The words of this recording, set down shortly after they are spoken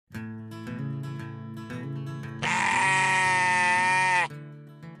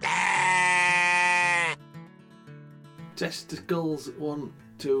Testicles, 1,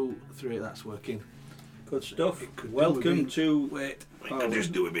 2, 3, that's working. Good stuff. Welcome to... Wait, I can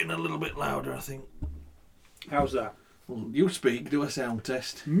just do it being a little bit louder, I think. How's that? Well, you speak, do a sound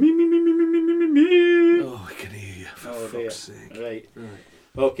test. Me. Oh, I can hear you, for fuck's sake. Right. Right.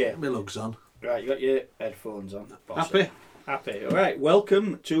 Okay. My lugs on. Right, you got your headphones on. Happy? Happy. All right,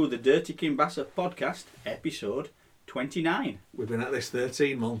 welcome to the Dirty Kimbassa podcast, episode 29. We've been at this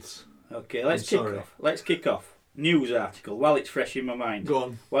 13 months. Okay, let's kick off. News article, while it's fresh in my mind. Go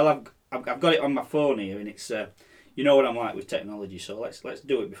on. Well, I've got it on my phone here, and it's you know what I'm like with technology, so let's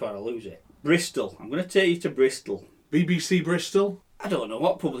do it before I lose it. Bristol. I'm going to take you to Bristol. BBC Bristol? I don't know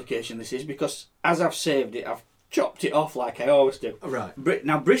what publication this is because as I've saved it, I've chopped it off like I always do. Right.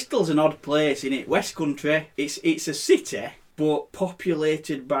 Now Bristol's an odd place, innit? West Country. It's a city, but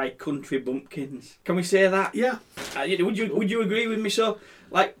populated by country bumpkins. Can we say that? Yeah. Would you agree with me? So,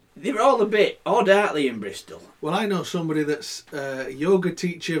 like, they're all a bit odd, aren't they, in Bristol? Well, I know somebody that's a yoga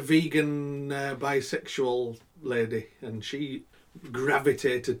teacher, vegan, bisexual lady, and she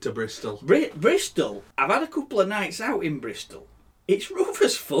gravitated to Bristol. Bristol. I've had a couple of nights out in Bristol. It's rough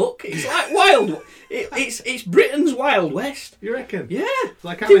as fuck. It's like wild. It's Britain's Wild West. You reckon? Yeah.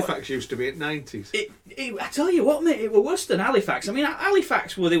 Like Halifax used to be in the 90s. I tell you what, mate, it was worse than Halifax. I mean,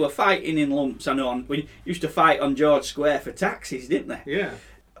 Halifax, where they were fighting in lumps, I know, we used to fight on George Square for taxis, didn't they? Yeah.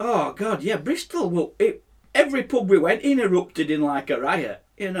 Oh, God, yeah, Bristol, well, every pub we went in erupted in like a riot.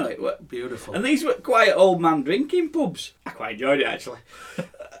 You know, it was beautiful. And these were quiet old man drinking pubs. I quite enjoyed it, actually.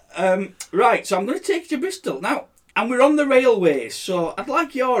 Right, so I'm going to take you to Bristol. Now, and we're on the railways, so I'd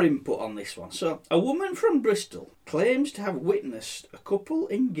like your input on this one. So, a woman from Bristol claims to have witnessed a couple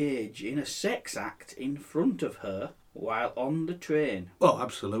engage in a sex act in front of her while on the train. Oh,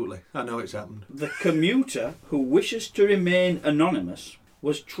 absolutely. I know it's happened. The commuter, who wishes to remain anonymous,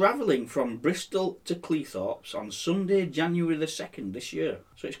 was travelling from Bristol to Cleethorpes on Sunday, January the 2nd this year.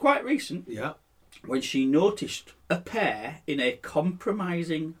 So it's quite recent. Yeah. When she noticed a pair in a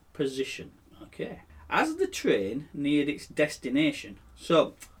compromising position. Okay. As the train neared its destination,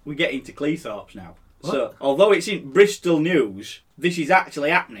 so we get into Cleethorpes now. What? So although it's in Bristol news, this is actually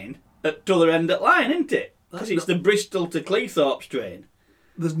happening at the other end of the line, isn't it? Because it's the Bristol to Cleethorpes train.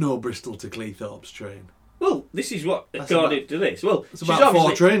 There's no Bristol to Cleethorpes train. Well, this is what, according to this. Well, it's about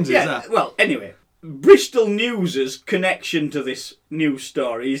 4 trains, is that? Well, anyway, Bristol News' connection to this news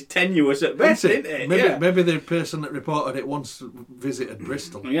story is tenuous at best, isn't it? Maybe the person that reported it once visited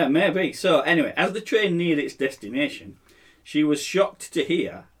Bristol. Yeah, maybe. So, anyway, as the train neared its destination, she was shocked to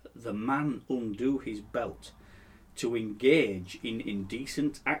hear the man undo his belt to engage in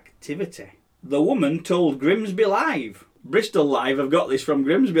indecent activity. The woman told Grimsby Live. Bristol Live have got this from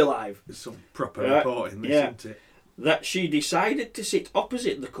Grimsby Live. There's some proper reporting this, isn't it? That she decided to sit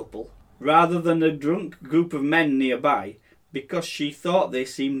opposite the couple rather than a drunk group of men nearby because she thought they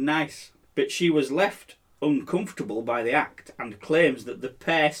seemed nice. But she was left uncomfortable by the act and claims that the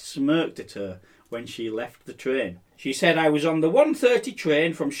pair smirked at her when she left the train. She said, "I was on the 1:30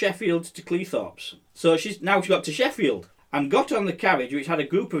 train from Sheffield to Cleethorpes." So she got to Sheffield and got on the carriage which had a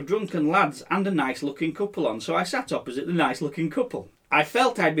group of drunken lads and a nice-looking couple on, so I sat opposite the nice-looking couple. I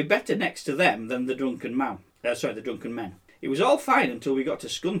felt I'd be better next to them than the drunken men. It was all fine until we got to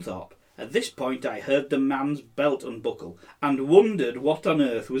Scunthorpe. At this point I heard the man's belt unbuckle and wondered what on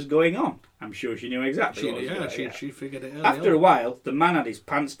earth was going on. I'm sure she knew exactly what was going on. She figured it early After on. a while, the man had his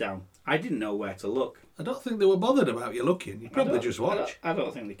pants down. I didn't know where to look. I don't think they were bothered about you looking. You probably just watch. I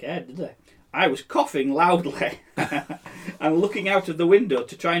don't think they cared, did they? I was coughing loudly and looking out of the window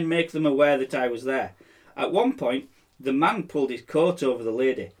to try and make them aware that I was there. At one point, the man pulled his coat over the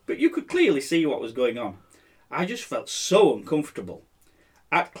lady, but you could clearly see what was going on. I just felt so uncomfortable.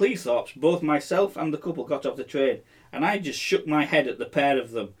 At Cleethorpes, both myself and the couple got off the train, and I just shook my head at the pair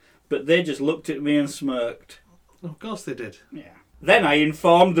of them, but they just looked at me and smirked. Of course they did. Yeah. Then I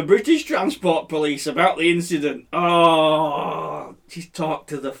informed the British Transport Police about the incident. Oh, she's talked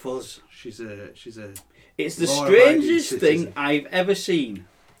to the fuzz. She's a. It's the strangest thing I've ever seen,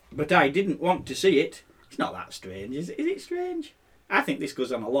 but I didn't want to see it. It's not that strange, is it? Is it strange? I think this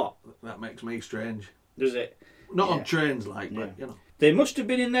goes on a lot. That makes me strange. Does it? Not on trains, but you know. They must have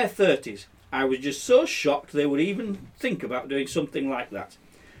been in their 30s. I was just so shocked they would even think about doing something like that.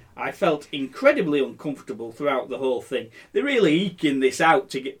 I felt incredibly uncomfortable throughout the whole thing. They're really eking this out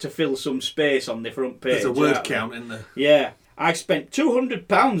to get to fill some space on the front page. There's a word count in there. Yeah. I spent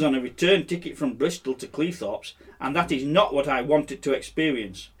 £200 on a return ticket from Bristol to Cleethorpes, and that is not what I wanted to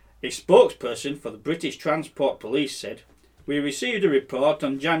experience. A spokesperson for the British Transport Police said, "We received a report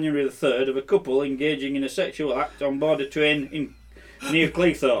on January the 3rd of a couple engaging in a sexual act on board a train in near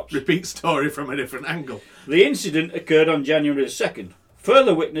Cleethorpes. Repeat story from a different angle. The incident occurred on January 2nd.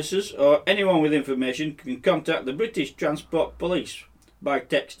 Further witnesses or anyone with information can contact the British Transport Police by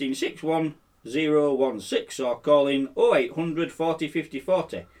texting 61016 or calling 0800 40 50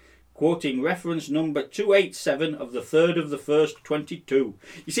 40, quoting reference number 287 of the 3rd of the 1st 22.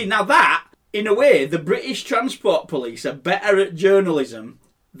 You see, now that, in a way, the British Transport Police are better at journalism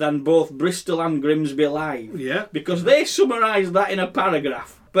than both Bristol and Grimsby Live. Yeah. Because they summarise that in a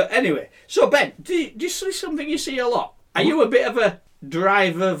paragraph. But anyway, so Ben, do you see something you see a lot? Are you a bit of a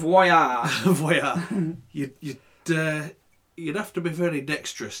driver voyeur? Voyeur. You'd have to be very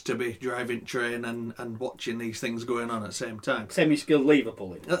dexterous to be driving train and watching these things going on at the same time. Semi-skilled lever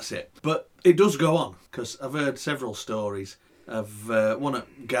pulling. That's it. But it does go on, because I've heard several stories of one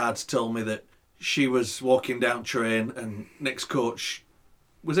of guards told me that she was walking down train and next coach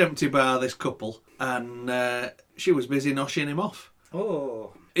was empty by this couple and she was busy noshing him off.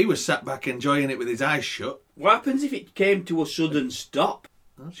 Oh. He was sat back enjoying it with his eyes shut. What happens if it came to a sudden stop?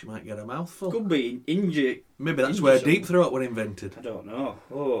 Well, she might get a mouthful. Could be injury. Maybe that's where deep throat were invented. I don't know.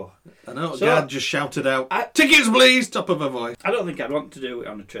 Oh. I know. So, guard just shouted out, "Tickets, please!" top of her voice. I don't think I'd want to do it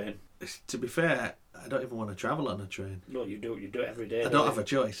on a train. To be fair, I don't even want to travel on a train. No, you do it every day. I don't have a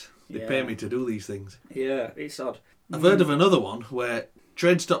choice. They pay me to do these things. Yeah, it's odd. I've heard of another one where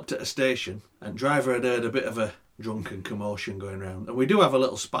train stopped at a station and driver had heard a bit of a drunken commotion going round. And we do have a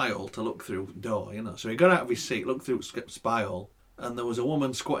little spy hole to look through the door, you know. So he got out of his seat, looked through the spy hole, and there was a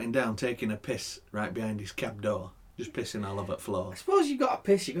woman squatting down taking a piss right behind his cab door. Just pissing all over the floor. I suppose you got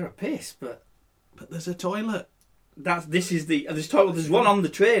to piss, but there's a toilet. There's one on the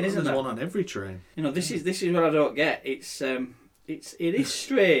train, isn't there? There's one on every train. You know, this is what I don't get. It is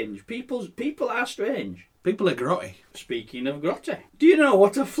strange. People are strange. People are grotty. Speaking of grotty, do you know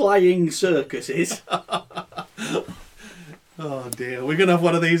what a flying circus is? Oh dear, we're gonna have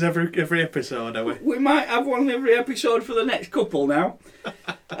one of these every episode, are we? We might have one every episode for the next couple now.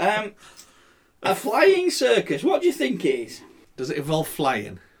 A flying circus. What do you think it is? Does it involve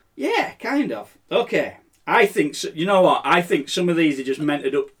flying? Yeah, kind of. Okay. I think, you know what? I think some of these are just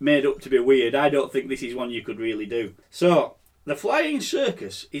made up to be weird. I don't think this is one you could really do. So, the flying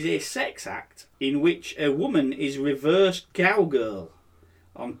circus is a sex act in which a woman is reverse cowgirl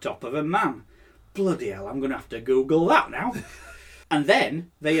on top of a man. Bloody hell, I'm going to have to Google that now. And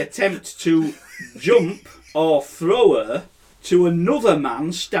then they attempt to jump or throw her to another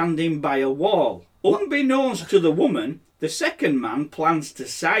man standing by a wall. Unbeknownst to the woman, the second man plans to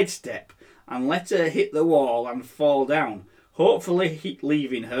sidestep and let her hit the wall and fall down, hopefully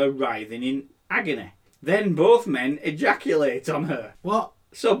leaving her writhing in agony. Then both men ejaculate on her. What?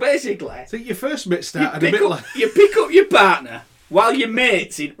 So basically, so your first bit started a bit like... You pick up your partner while your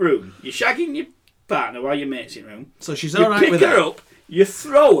mate's in room. You're shagging your partner while your mate's in room. So she's alright with that. You pick her that. up, you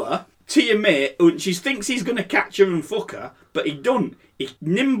throw her to your mate, and she thinks he's going to catch her and fuck her, but he doesn't. He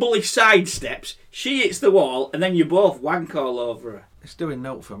nimbly sidesteps, she hits the wall, and then you both wank all over her. It's doing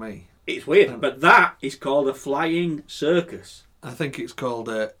note for me. It's weird, but that is called a flying circus. I think it's called...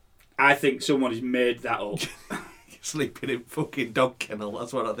 I think someone has made that up. Sleeping in fucking dog kennel,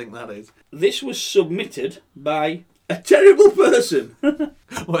 that's what I think that is. This was submitted by a terrible person.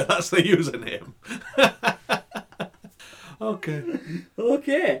 Well, that's the username.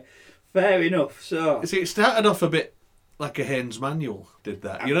 Okay, fair enough. So, see, it started off a bit like a Haynes manual did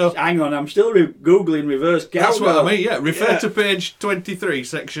that, you know. Hang on, I'm still googling reverse cowgirl. That's what I mean. Yeah, refer to page 23,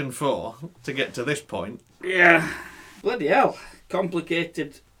 section 4 to get to this point. Yeah, bloody hell,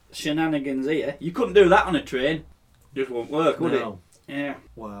 complicated shenanigans here. You couldn't do that on a train. Just won't work, would it? Yeah.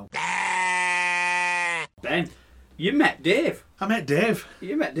 Wow. Ben, you met Dave. I met Dave.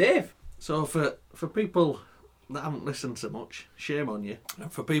 You met Dave. So for people that haven't listened so much, shame on you.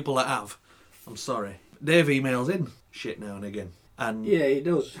 And for people that have, I'm sorry. Dave emails in shit now and again. And yeah, he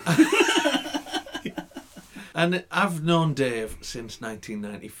does. And I've known Dave since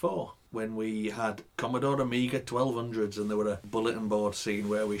 1994, when we had Commodore Amiga 1200s and there were a bulletin board scene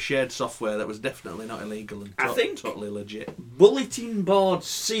where we shared software that was definitely not illegal and totally legit. Bulletin board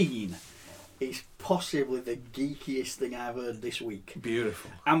scene is possibly the geekiest thing I've heard this week.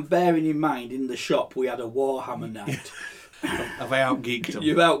 Beautiful. And bearing in mind, in the shop we had a Warhammer night. Have I out-geeked them?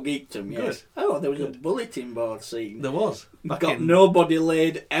 You've out-geeked them, yes. Good. Oh, there was a bulletin board scene. There was. Nobody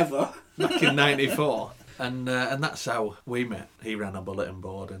laid ever. Back in 94. And that's how we met. He ran a bulletin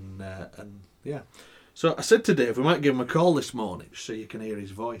board and yeah. So I said to Dave, we might give him a call this morning so you can hear his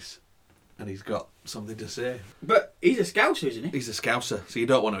voice. And he's got something to say. But he's a Scouser, isn't he? He's a Scouser, so you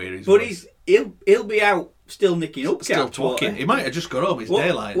don't want to hear his voice. But he'll be out still nicking up. Still talking. He might have just got home. It's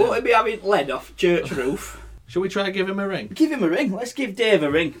daylight. Won't he be having lead off church roof? Shall we try and give him a ring? Give him a ring. Let's give Dave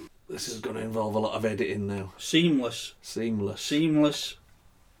a ring. This is going to involve a lot of editing now. Seamless.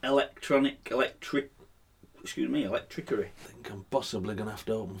 Electricity. I think I'm possibly going to have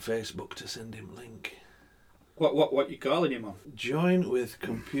to open Facebook to send him a link. What you calling him on? Join with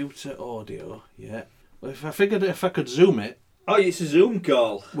computer audio. Yeah. Well, if I figured if I could zoom it. Oh, it's a Zoom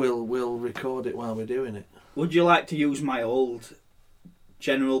call. We'll record it while we're doing it. Would you like to use my old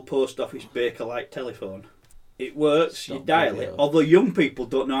General Post Office Bakelite telephone? It works. You dial it. Although young people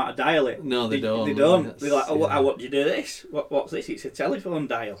don't know how to dial it. No, they don't. They don't. They're like, oh, how do you do this? What's this? It's a telephone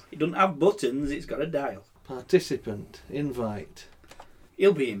dial. It doesn't have buttons. It's got a dial. Participant invite.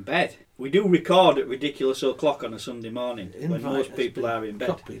 He'll be in bed. We do record at ridiculous o'clock on a Sunday morning when Invite most has people been are in bed.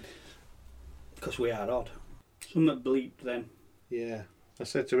 copied. Because we are odd. Something bleeped then. Yeah. I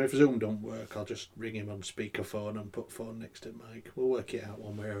said to him, if Zoom don't work, I'll just ring him on speakerphone and put phone next to Mike. We'll work it out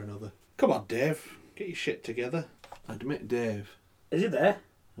one way or another. Come on, Dave. Get your shit together. Admit Dave. Is he there?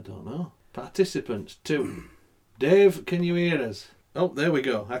 I don't know. Participant 2. Dave, can you hear us? Oh, there we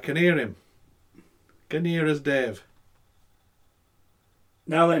go. I can hear him. Can you hear us, Dave?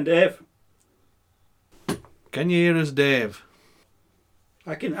 Now then, Dave. Can you hear us, Dave?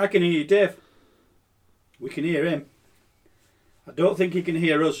 I can hear you, Dave. We can hear him. I don't think he can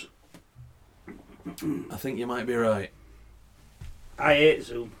hear us. I think you might be right. I hate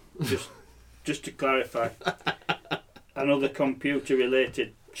Zoom. Just to clarify. Another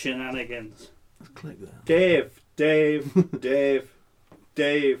computer-related shenanigans. Let's click that.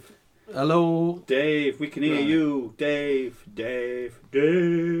 Dave. Hello? Dave, we can hear Right. you. Dave.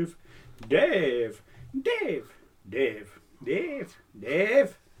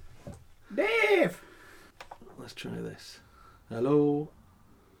 Let's try this. Hello?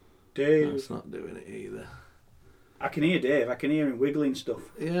 Dave. That's not doing it either. I can hear Dave. I can hear him wiggling stuff.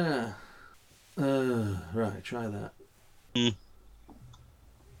 Yeah. Right, try that.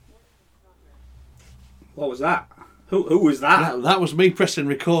 What was that? Who was that? That was me pressing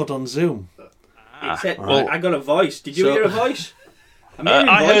record on Zoom. It said, Right. I got a voice. Did you So- hear a voice? I'm hearing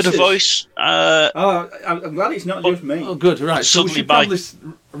I heard a voices. voice. Oh, I'm glad it's not just me. Oh, good. Right. So we Suddenly should probably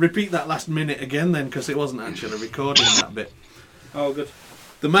repeat that last minute again then, because it wasn't actually recording that bit. Oh, good.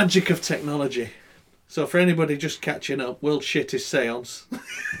 The magic of technology. So for anybody just catching up, world shit is seance.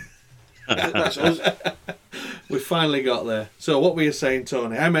 That's us. We finally got there. So what were you saying,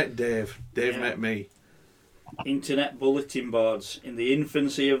 Tony? I met Dave. Dave Yeah. met me. Internet bulletin boards in the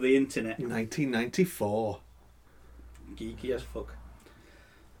infancy of the internet. In 1994. Geeky as fuck.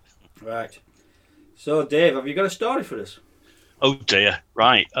 Right. So, Dave, have you got a story for us? Oh dear.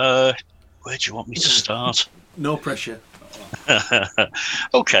 Right. Where do you want me to start? No pressure.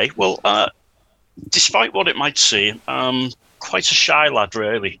 Okay. Well, despite what it might seem, quite a shy lad,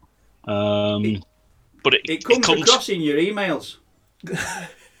 really. But It comes across in your emails.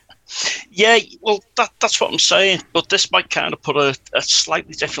 Yeah, well, that's what I'm saying. But this might kind of put a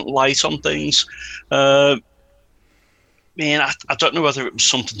slightly different light on things. I don't know whether it was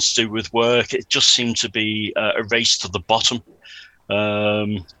something to do with work. It just seemed to be a race to the bottom,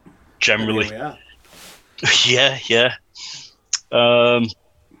 generally. Here we are. Yeah. As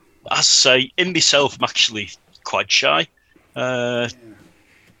I say, in myself, I'm actually quite shy. One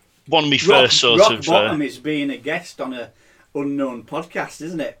of my first sort rock of... bottom is being a guest on a unknown podcast,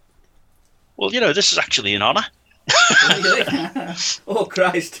 isn't it? Well, this is actually an honour. Oh,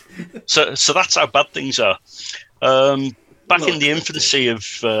 Christ. So that's how bad things are. Back in the infancy of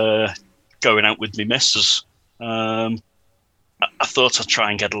going out with me missus, I thought I'd try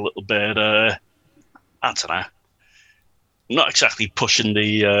and get a little bit, I don't know, not exactly pushing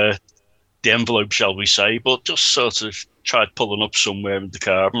the envelope, shall we say, but just sort of tried pulling up somewhere in the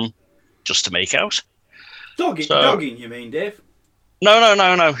car just to make out. Dogging, you mean, Dave? No.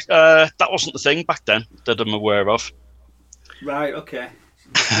 That wasn't the thing back then that I'm aware of. Right, okay.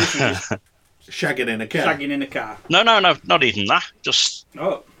 This is just Shagging in a car. shagging in a car. No, not even that. Just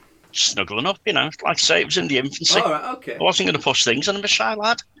Oh, snuggling up, Like I say, it was in the infancy. all right, okay. I wasn't going to push things, and I'm a shy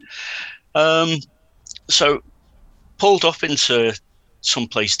lad. So pulled up into some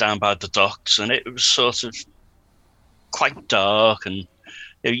place down by the docks, and it was sort of quite dark, and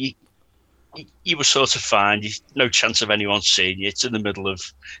you were sort of fine. No chance of anyone seeing you. It's in the middle of.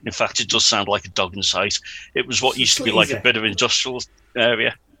 In fact, it does sound like a dog in sight. It was what used to be like a Sleazy. bit of industrial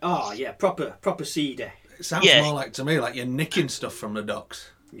area. Oh, yeah, proper seedy. It sounds Yeah. more like to me like you're nicking stuff from the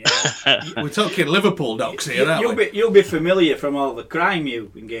docks. Yeah. We're talking Liverpool docks here, aren't we? You'll be familiar from all the crime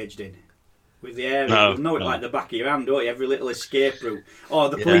you engaged in with the area. No, You'll know it no. like the back of your hand, don't you? Every little escape route. Or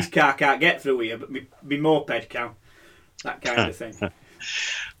the police car can't get through here, but me moped can. That kind of thing.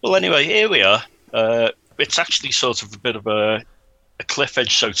 Well, anyway, here we are. it's actually sort of a bit of a cliff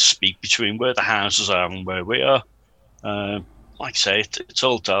edge, so to speak, between where the houses are and where we are. Like I say, it's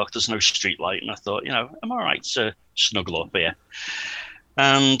all dark. There's no street light, and I thought, I'm all right to snuggle up here.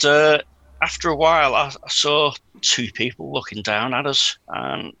 And after a while, I saw two people looking down at us,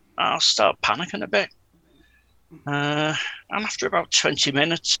 and I started panicking a bit. And after about 20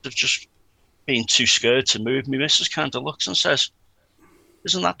 minutes of just being too scared to move, my missus kind of looks and says,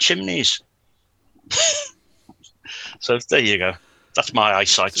 "Isn't that chimneys?" So there you go. That's my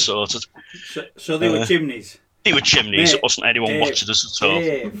eyesight sorted. So they were chimneys? They were chimneys. Mate, it wasn't anyone Dave, watching us at all.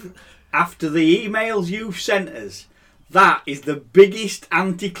 Dave, after the emails you've sent us, that is the biggest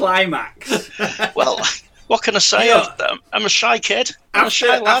anticlimax. Well, what can I say? Yeah. I'm a shy kid. I'm a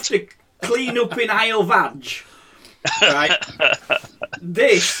shy lad. After clean up in Isle Vag, right?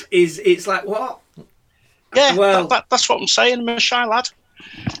 It's like, what? Yeah, well, that's what I'm saying. I'm a shy lad.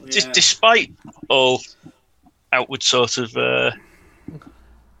 Yeah. Despite all outward sort of,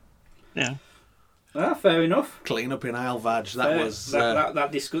 Well, fair enough. Clean up in Isle Vag.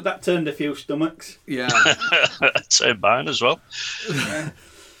 That turned a few stomachs. Yeah. Turned mine as well.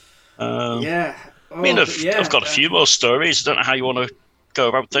 Yeah. I mean, I've got a few more stories. I don't know how you want to go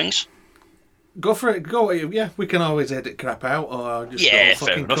about things. Go for it. Go. Yeah, we can always edit crap out or just go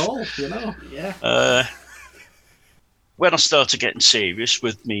fucking call. Yeah. When I started getting serious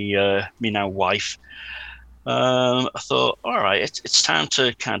with me now wife, I thought, all right, it's time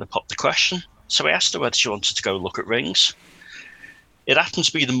to kind of pop the question. So I asked her whether she wanted to go look at rings. It happened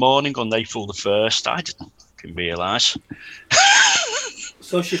to be the morning on April the 1st. I didn't realise.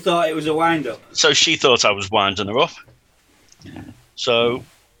 So she thought it was a wind-up? So she thought I was winding her up. So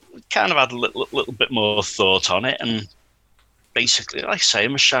we kind of had a little bit more thought on it. And basically, like I say,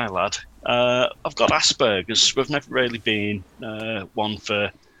 I'm a shy lad. I've got Asperger's. We've never really been one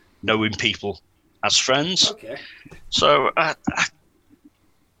for knowing people as friends. Okay. So I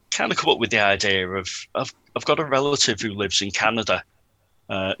kind of come up with the idea of I've got a relative who lives in Canada.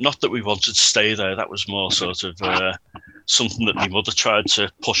 Not that we wanted to stay there. That was more sort of something that my mother tried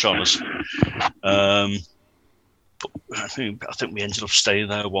to push on us. But I think we ended up staying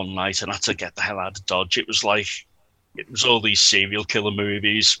there one night and had to get the hell out of Dodge. It was all these serial killer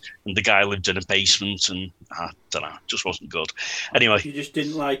movies, and the guy lived in a basement, and I don't know, it just wasn't good. Anyway, you just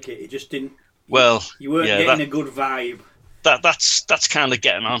didn't like it. It just didn't. Well, you weren't getting a good vibe. That's kind of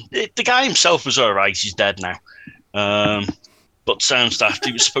getting on. The guy himself was all right. He's dead now. But sounds daft.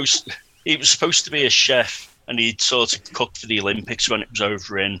 He was supposed to be a chef, and he'd sort of cooked for the Olympics when it was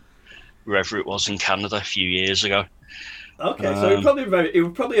over in wherever it was in Canada a few years ago. Okay, so he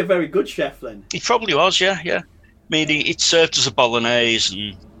was probably a very good chef then. He probably was, yeah. I mean, it served as a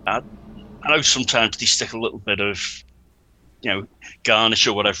bolognese, and I know sometimes they stick a little bit of, garnish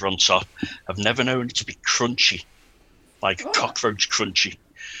or whatever on top. I've never known it to be crunchy, like cockroach crunchy.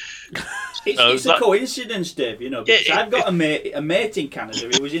 It's a coincidence, Dave. Because I've got a mate in Canada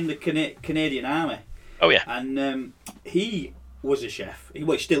who was in the Canadian Army. Oh yeah, and he was a chef.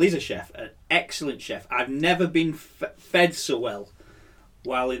 He still is a chef, an excellent chef. I've never been fed so well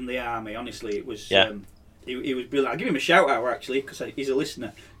while in the army. Honestly, it was. Yeah. He was brilliant. I'll give him a shout out actually because he's a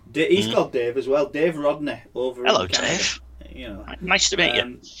listener. He's called Dave as well. Dave Rodney over. Hello, in Canada. Dave. Nice to meet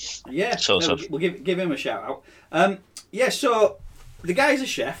you. Yeah, we'll give him a shout out. So the guy's a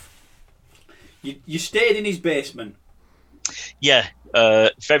chef. You stayed in his basement. Yeah,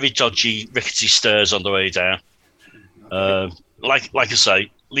 very dodgy, rickety stairs on the way down. Okay. Like I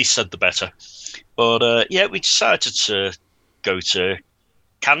say, least said the better. But we decided to go to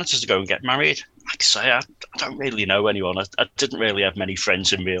Canada to go and get married. Like I say, I don't really know anyone. I didn't really have many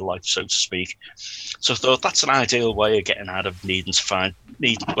friends in real life, so to speak. So I thought that's an ideal way of getting out of needing to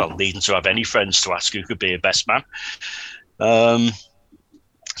have any friends to ask who could be a best man.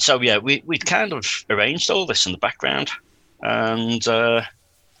 So yeah, we'd kind of arranged all this in the background, and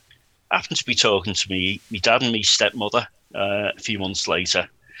happened to be talking to me dad and me stepmother a few months later,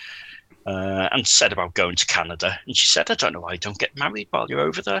 and said about going to Canada. And she said, "I don't know why you don't get married while you're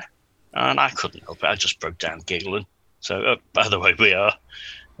over there." And I couldn't help it. I just broke down giggling. So by the way, we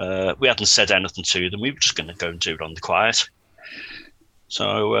hadn't said anything to them. We were just going to go and do it on the quiet.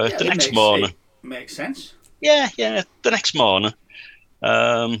 So the next morning, it makes sense. Yeah. The next morning,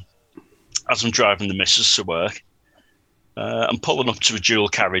 as I'm driving the missus to work, I'm pulling up to a dual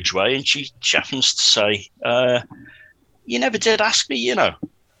carriageway, and she happens to say, "You never did ask me,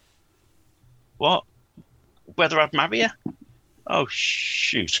 What? Whether I'd marry her?" Oh,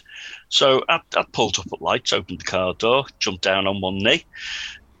 shoot. So I pulled up at lights, opened the car door, jumped down on one knee.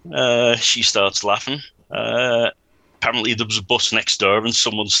 She starts laughing. apparently there was a bus next door and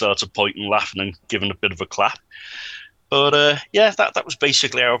someone started pointing, laughing and giving a bit of a clap. But that was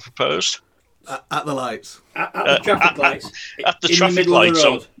basically how I proposed. At the lights. At the traffic lights. At the in traffic the middle lights of the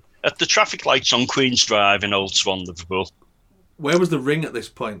on road. at the traffic lights on Queen's Drive in Old Swan, Liverpool. Where was the ring at this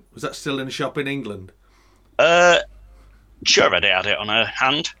point? Was that still in a shop in England? Sure, I had it on her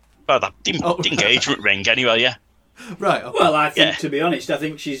hand. Well, that engagement ring, anyway. Yeah. Right. Okay. Well, I think, to be honest, I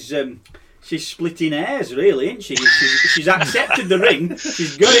think she's splitting hairs, really, isn't she? She's accepted the ring.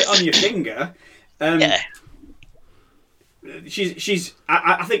 She's got it on your finger. Yeah.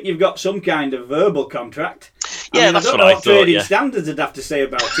 I think you've got some kind of verbal contract. Yeah, that's I don't what know I what thought. trading Yeah. standards would have to say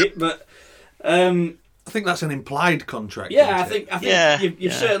about it, but I think that's an implied contract. yeah, isn't I it? think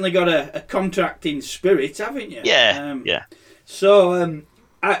you've certainly got a contracting spirit, haven't you? Yeah. Yeah. So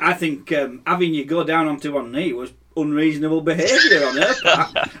I think having you go down onto one knee was unreasonable behaviour on her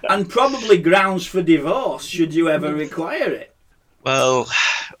part, and probably grounds for divorce should you ever require it. Well,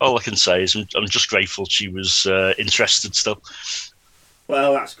 all I can say is I'm just grateful she was interested still.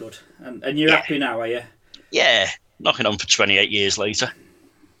 Well, that's good. And you're happy now, are you? Yeah, knocking on for 28 years later.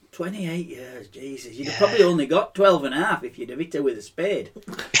 28 years, Jesus. You'd have probably only got 12 and a half if you'd have hit her with a spade.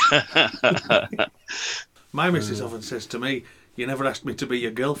 My missus often says to me, "You never asked me to be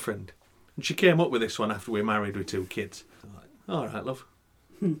your girlfriend." And she came up with this one after we married with 2 kids. I'm like, all right, love.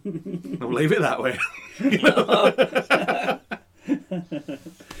 I'll leave it that way.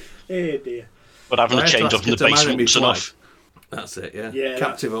 Oh dear. But having I a had to change ask up in her the to marry basement me was twice. enough. That's it, yeah. Yeah,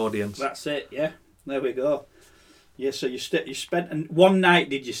 Captive audience. That's it, yeah. There we go. Yeah, so you spent and one night,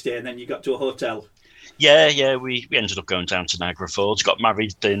 did you stay, and then you got to a hotel? Yeah, we ended up going down to Niagara Falls. Got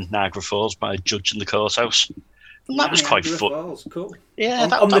married in Niagara Falls by a judge in the courthouse. And that was quite Niagara fun. Falls, cool. Yeah,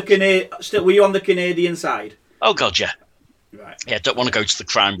 Were you on the Canadian side? Oh, God, yeah. Right. Yeah, don't want to go to the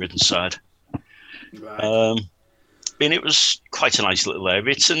crime-ridden side. Right. I mean, it was quite a nice little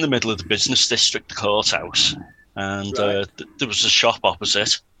area. It's in the middle of the business district, the courthouse. And Right. there was a shop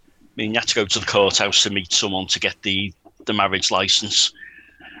opposite. I mean, you had to go to the courthouse to meet someone to get the marriage licence.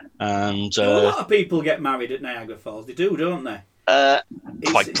 And a lot of people get married at Niagara Falls. They do, don't they?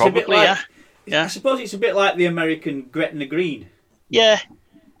 quite it's a probably, bit like- yeah. Yeah. I suppose it's a bit like the American Gretna Green. Yeah.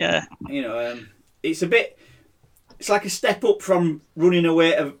 You know, it's like a step up from running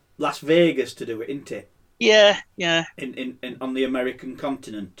away to Las Vegas to do it, isn't it? Yeah. In on the American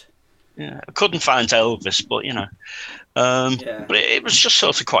continent. Yeah, I couldn't find Elvis, but Yeah. But it was just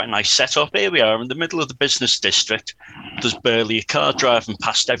sort of quite a nice setup. Here we are in the middle of the business district. There's barely a car driving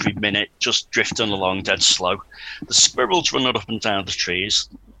past every minute, just drifting along dead slow. The squirrels running up and down the trees,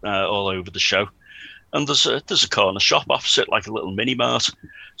 all over the show. And there's a corner shop opposite, like a little mini mart.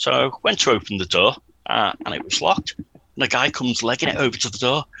 So I went to open the door, and it was locked. And a guy comes legging it over to the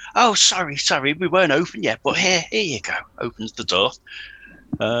door. Oh, sorry, we weren't open yet, but here you go. Opens the door.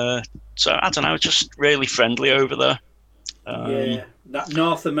 So I don't know, just really friendly over there. Yeah, that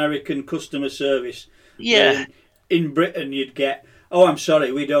North American customer service. Yeah. In Britain, you'd get, "Oh, I'm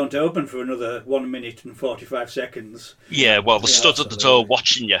sorry, we don't open for another 1 minute and 45 seconds." Yeah, well, they stood at the door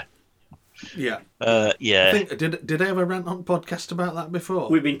watching you. Yeah. Yeah. I think, did I ever rant on podcast about that before?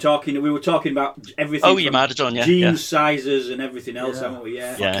 We were talking about everything. Oh, you from might have done, yeah. jeans sizes and everything else, Yeah. haven't we?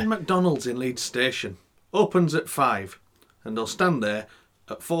 Yeah. Yeah. Fucking McDonald's in Leeds Station opens at 5, and they'll stand there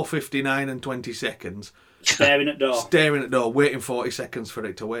at 4:59 and 20 seconds, Staring at door. staring at door, waiting 40 seconds for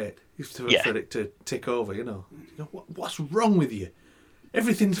it to wait, Yeah. for it to tick over. You know, what's wrong with you?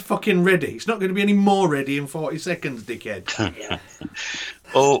 Everything's fucking ready. It's not going to be any more ready in 40 seconds, dickhead.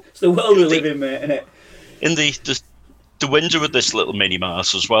 Oh, It's the world we live in, mate, isn't it? in the window of this little mini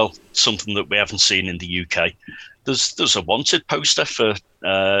mart as well, something that we haven't seen in the UK. There's a wanted poster for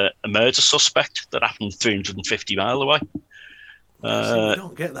a murder suspect that happened 350 mile away. You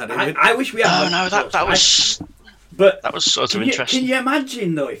don't get that. I wish we had. Oh no, that was But sort of can interesting. you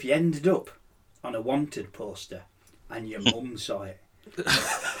imagine though if you ended up on a wanted poster and your mum saw it?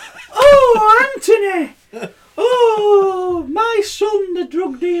 Oh, Anthony! Oh, my son, the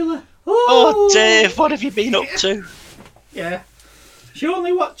drug dealer. Oh, Dave, what have you been up to? Yeah. She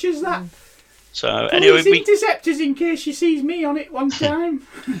only watches that. So anyway, Police interceptors in case she sees me on it one time.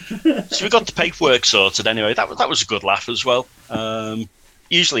 So we got the paperwork sorted anyway. That was a good laugh as well.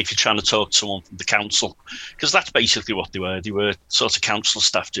 Usually if you're trying to talk to someone from the council, because that's basically what they were sort of council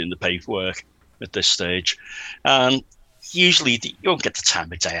staff doing the paperwork at this stage. And usually you won't get the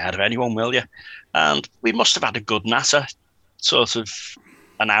time of day out of anyone, will you? And we must have had a good natter, sort of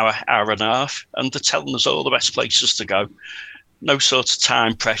an hour and a half, and they're telling us all the best places to go. No sort of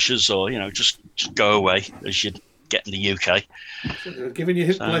time pressures or, just go away as you getting the UK. So they were giving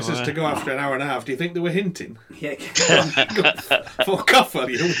you places to go after an hour and a half. Do you think they were hinting? Yeah. Fuck off, have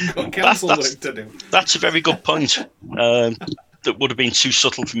you? We've got council work to do. That's a very good point. That would have been too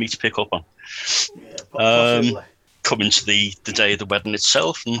subtle for me to pick up on. Possibly. Coming to the day of the wedding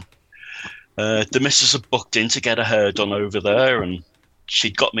itself, and the missus had booked in to get her hair done over there, and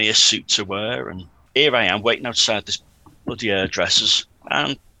she'd got me a suit to wear, and here I am waiting outside this bloody hairdressers,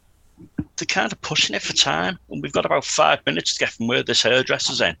 and they're kind of pushing it for time, and we've got about 5 minutes to get from where this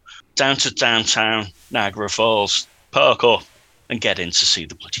hairdresser's in down to downtown Niagara Falls, park up and get in to see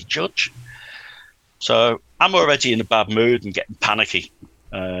the bloody judge. So I'm already in a bad mood and getting panicky.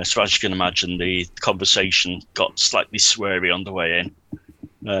 So as you can imagine, the conversation got slightly sweary on the way in.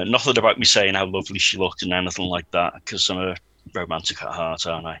 Nothing about me saying how lovely she looked and anything like that, because I'm a romantic at heart,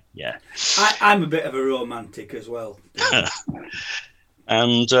 aren't I? Yeah. I'm a bit of a romantic as well.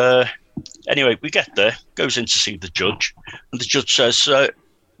 And anyway, we get there, goes in to see the judge, and the judge says,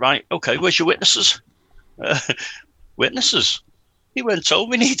 right, okay, where's your witnesses? Witnesses? He weren't told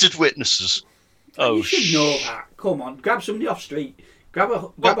we needed witnesses. Oh, you should know that. Come on, grab somebody off street. Grab a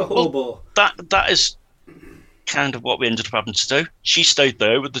hobo. Well, that is kind of what we ended up having to do. She stayed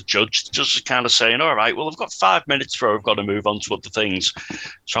there with the judge. The judge was kind of saying, all right, well, I've got 5 minutes before I've got to move on to other things.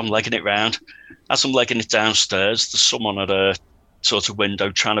 So I'm legging it round. As I'm legging it downstairs, there's someone at a sort of window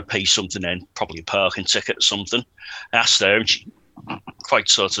trying to pay something in, probably a parking ticket or something. I asked her, and she, quite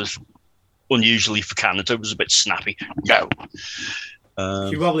sort of unusually for Canada, was a bit snappy. No.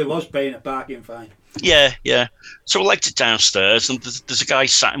 She probably was paying a parking fine. Yeah. So I legged it downstairs, and there's a guy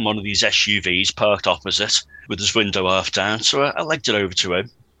sat in one of these SUVs parked opposite with his window half down. So I legged it over to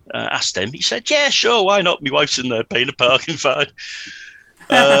him, asked him. He said, yeah, sure, why not? My wife's in there paying a parking fine.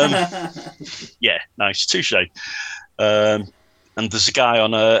 Yeah, nice, touche. And there's a guy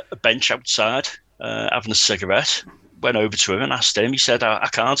on a bench outside having a cigarette. Went over to him and asked him. He said, I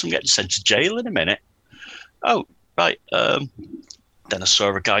can't, I'm getting sent to jail in a minute. Oh, right. Then I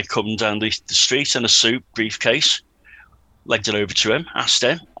saw a guy coming down the street in a suit, briefcase. Legged it over to him, asked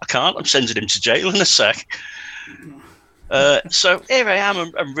him. I can't, I'm sending him to jail in a sec. So here I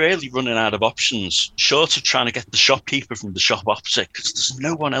am, I'm really running out of options, short of trying to get the shopkeeper from the shop opposite, because there's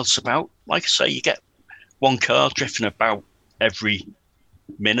no one else about. Like I say, you get one car drifting about every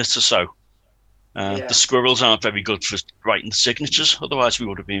minute or so. The squirrels aren't very good for writing the signatures, otherwise we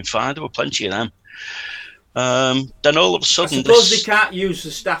would have been fine. There were plenty of them. Then all of a sudden, I suppose they can't use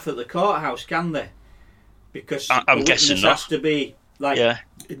the staff at the courthouse, can they? Because I'm guessing not. Has to be like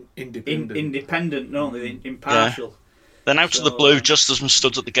independent, no, impartial. Yeah. Then out of the blue, just as I'm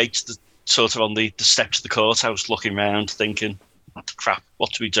stood at the gates, sort of on the steps of the courthouse, looking round, thinking, "Crap,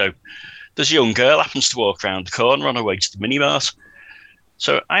 what do we do?" There's a young girl happens to walk around the corner on her way to the mini-mart.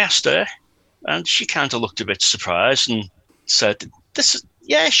 So I asked her, and she kind of looked a bit surprised and said,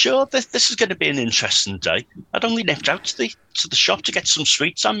 "Yeah, sure. This is going to be an interesting day. I'd only nipped out to the shop to get some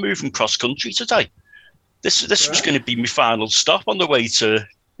sweets. I'm moving cross country today. This was going to be my final stop on the way to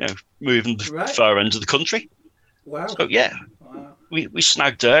moving the far end of the country." Wow. So yeah, we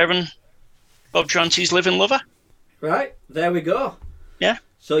snagged her and Bob Trante's living lover. Right, there we go. Yeah.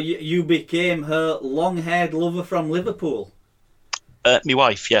 So you became her long-haired lover from Liverpool. My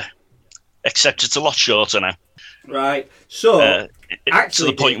wife, yeah. Except it's a lot shorter now. Right. So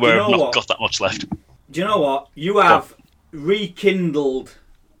actually, to the point where I've not got that much left. Do you know what? You have rekindled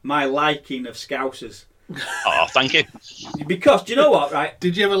my liking of Scousers. Oh, thank you. Because, do you know what, right?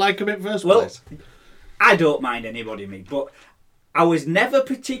 Did you ever like them in first place? I don't mind anybody, me, but I was never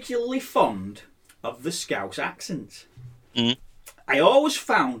particularly fond of the Scouse accent. Mm. I always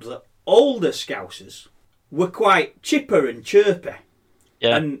found that older Scousers were quite chipper and chirpy.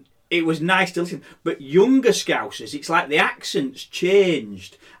 Yeah. And it was nice to listen. But younger Scousers, it's like the accent's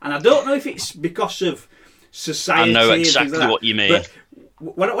changed. And I don't know if it's because of society. I know exactly what you mean.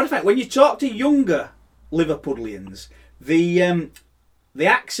 But when you talk to younger Liverpudlians, the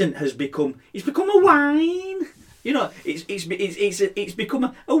accent has become a whine. You know, it's become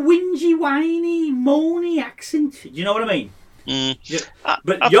a whingy, whiny, moany accent. Do you know what I mean? Mm.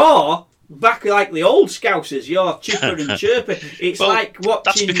 But you're back like the old Scousers. You're chipper and chirpy. It's like watching.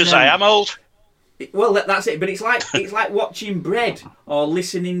 That's because I am old. Well, that's it. But it's like watching Bread or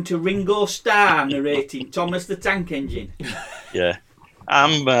listening to Ringo Starr narrating Thomas the Tank Engine. Yeah,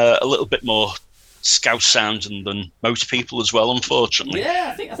 I'm a little bit more Scouse sounding than most people as well, unfortunately. Yeah,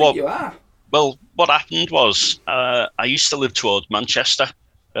 I think you are. Well, what happened was I used to live towards Manchester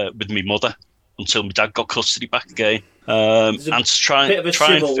with my mother until my dad got custody back again. And to try bit of a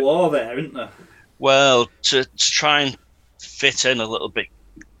civil war there, isn't there? Well, to try and fit in a little bit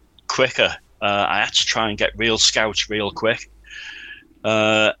quicker, I had to try and get real scouts real quick.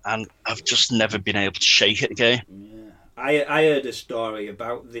 And I've just never been able to shake it again. Yeah. I heard a story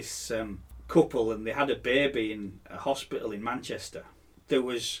about this couple, and they had a baby in a hospital in Manchester. There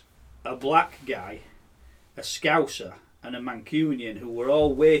was a black guy, a Scouser, and a Mancunian who were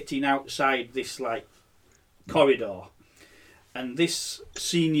all waiting outside this like corridor. And this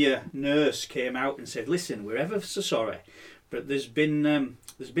senior nurse came out and said, "Listen, we're ever so sorry, but there's been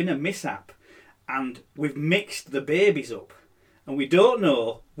a mishap, and we've mixed the babies up, and we don't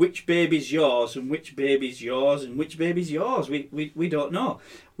know which baby's yours and which baby's yours and which baby's yours. We don't know.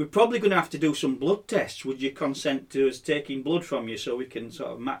 We're probably going to have to do some blood tests. Would you consent to us taking blood from you so we can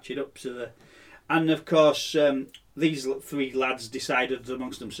sort of match it up to the..." And of course, these three lads decided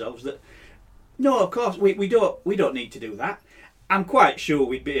amongst themselves that, no, of course, we don't need to do that. I'm quite sure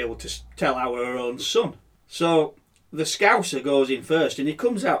we'd be able to tell our own son. So the Scouser goes in first, and he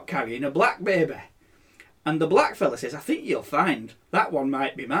comes out carrying a black baby. And the black fella says, "I think you'll find that one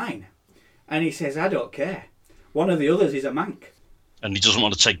might be mine." And he says, "I don't care. One of the others is a Manc." And he doesn't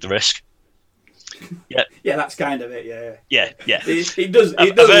want to take the risk. Yeah. Yeah, that's kind of it, yeah. Yeah. It does. I've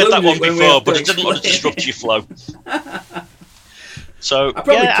heard that one before, but it didn't want to disrupt your flow. So I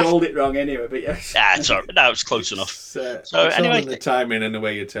probably told it wrong anyway, but yes. It's all right. No, it's close enough. It's anyway, all in the timing and the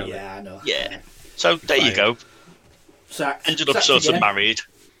way you tell it. Yeah, I know. Yeah. So there you go. Ended up sort of married.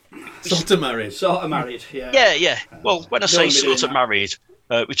 Sort of married. Sort of married, yeah. Yeah. Well, when I say Don't be doing sort of that. married,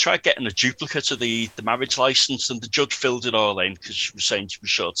 we tried getting a duplicate of the marriage license, and the judge filled it all in because she was saying she was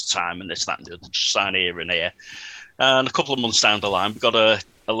short of time and this, that, and the other. Just sign here and here. And a couple of months down the line, we got a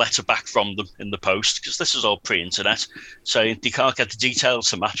letter back from them in the post, because this is all pre-internet, saying they can't get the details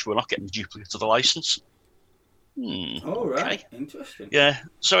to match. We're not getting the duplicate of the license. Oh, right. Okay. Interesting. Yeah.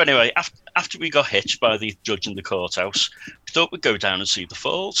 So anyway, after we got hitched by the judge in the courthouse, we thought we'd go down and see the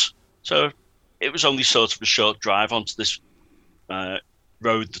falls. So it was only sort of a short drive onto this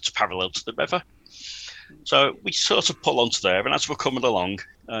road that's parallel to the river. So we sort of pull onto there, and as we're coming along,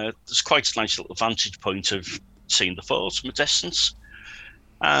 there's quite a nice little vantage point of seeing the falls from a distance.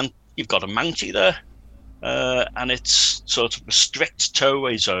 And you've got a Mountie there, and it's sort of a strict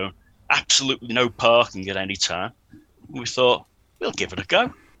towaway zone, absolutely no parking at any time. We thought, we'll give it a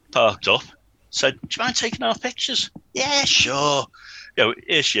go. Parked up, said, "Do you mind taking our pictures?" "Yeah, sure." You know,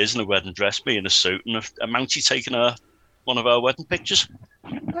 here she is in a wedding dress, me in a suit, and a Mountie taking one of our wedding pictures.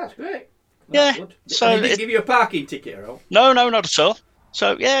 That's great. Yeah, That's good. so And he didn't give you a parking ticket at all? No, not at all.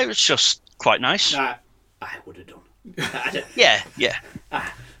 So, yeah, it was just quite nice. Nah, I would have done. Yeah.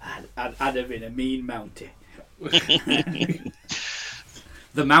 I'd have been a mean Mountie.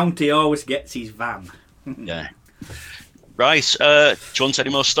 The Mountie always gets his van. Yeah. Right, do you want any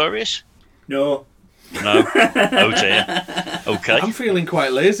more stories? No. No? Oh dear. Okay. I'm feeling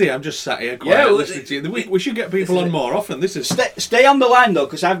quite lazy. I'm just sat here quiet listening to you. We should get people on more often. This is... Stay on the line though,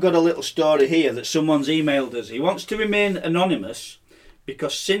 because I've got a little story here that someone's emailed us. He wants to remain anonymous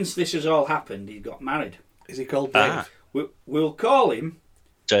because since this has all happened, he got married. Is he called Dave? We'll call him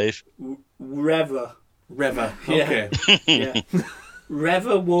Dave. Reva. Reva. Yeah. Okay. Yeah.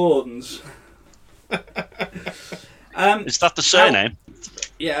 Reva Warnes. Is that the surname?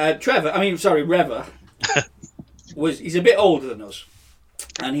 Yeah, Reva. He's a bit older than us,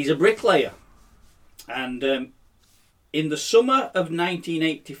 and he's a bricklayer. And in the summer of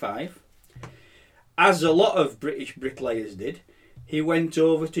 1985, as a lot of British bricklayers did, he went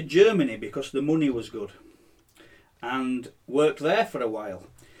over to Germany because the money was good, and worked there for a while.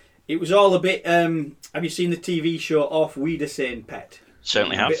 It was all a bit. Have you seen the TV show Auf Wiedersehen, Pet?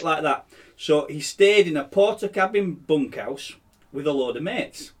 Certainly have. A bit like that. So he stayed in a porter cabin bunkhouse with a load of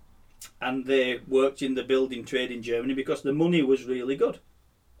mates, and they worked in the building trade in Germany because the money was really good.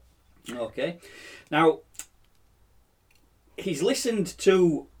 Okay, now he's listened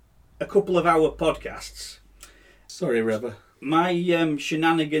to a couple of our podcasts. Sorry, Reva. My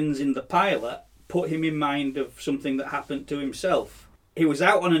shenanigans in the pilot put him in mind of something that happened to himself. He was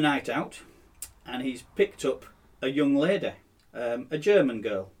out on a night out, and he's picked up a young lady, a German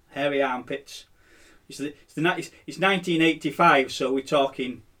girl, hairy armpits. It's 1985, so we're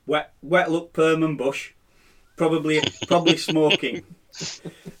talking wet look, perm and bush, probably smoking.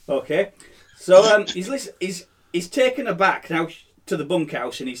 Okay, so he's taken her back now to the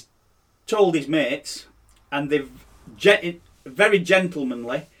bunkhouse, and he's told his mates, and they've very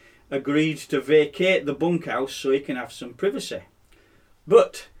gentlemanly agreed to vacate the bunkhouse so he can have some privacy.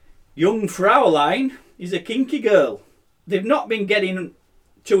 But young Fraulein is a kinky girl. They've not been getting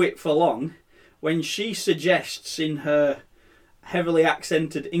to it for long when she suggests in her heavily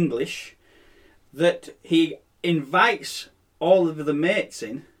accented English that he invites all of the mates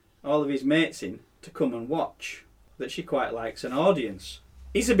in all of his mates in to come and watch, that she quite likes an audience.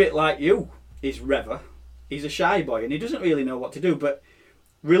 He's a bit like you, is Rever. He's a shy boy and he doesn't really know what to do, but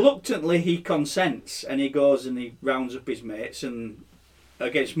reluctantly he consents and he goes and he rounds up his mates, and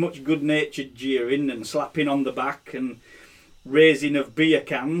against much good-natured jeering and slapping on the back and raising of beer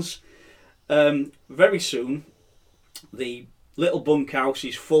cans, very soon the little bunkhouse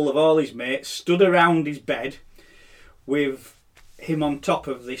is full of all his mates stood around his bed with him on top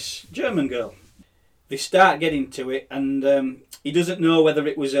of this German girl. They start getting to it, and he doesn't know whether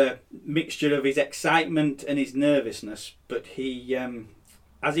it was a mixture of his excitement and his nervousness, but he,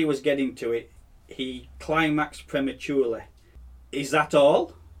 as he was getting to it, he climaxed prematurely. "Is that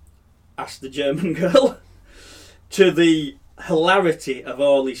all?" asked the German girl, to the hilarity of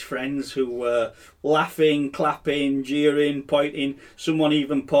all his friends, who were laughing, clapping, jeering, pointing. Someone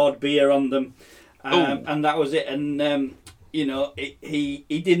even poured beer on them, and that was it. And he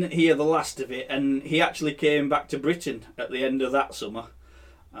didn't hear the last of it, and he actually came back to Britain at the end of that summer,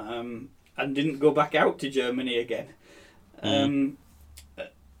 and didn't go back out to Germany again,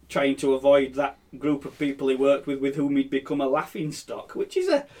 trying to avoid that group of people he worked with whom he'd become a laughing stock, which is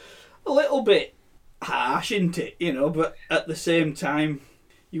a little bit harsh, isn't it? But at the same time,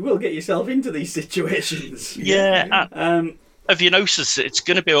 you will get yourself into these situations. Yeah. Have you noticed that it's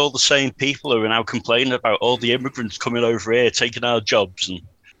going to be all the same people who are now complaining about all the immigrants coming over here, taking our jobs? And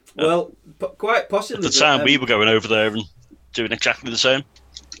quite possibly. At the time, we were going over there and doing exactly the same.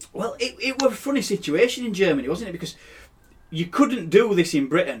 Well, it was a funny situation in Germany, wasn't it? Because you couldn't do this in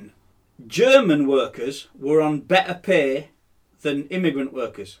Britain. German workers were on better pay than immigrant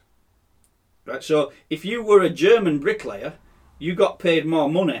workers. Right? So if you were a German bricklayer, you got paid more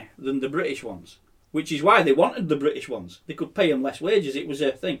money than the British ones, which is why they wanted the British ones. They could pay them less wages. It was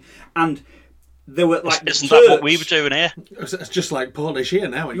a thing. And they were like, isn't that what we were doing here? It's just like Polish here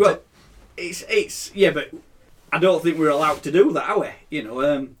now, isn't well, it's yeah, but I don't think we're allowed to do that, are we?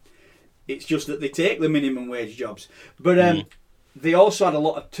 It's just that they take the minimum wage jobs. But they also had a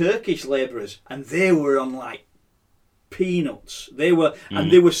lot of Turkish labourers, and they were on like peanuts. They were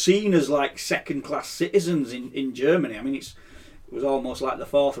and they were seen as like second-class citizens in Germany. I mean, it was almost like the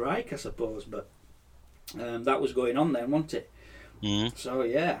Fourth Reich, I suppose. But that was going on then, wasn't it? So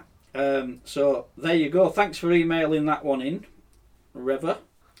yeah. So there you go. Thanks for emailing that one in, Rever.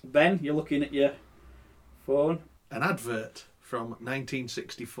 Ben, you're looking at your phone. An advert from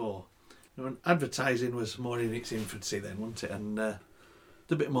 1964. When advertising was more in its infancy then, wasn't it? And a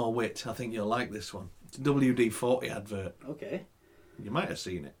bit more wit. I think you'll like this one. It's a WD-40 advert. Okay. You might have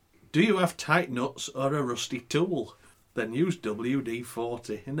seen it. Do you have tight nuts or a rusty tool? Then use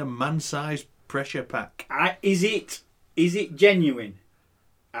WD-40 in a man-sized pressure pack. Is it genuine?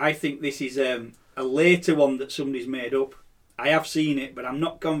 I think this is a later one that somebody's made up. I have seen it, but I'm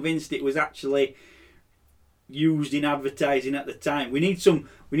not convinced it was actually used in advertising at the time. We need some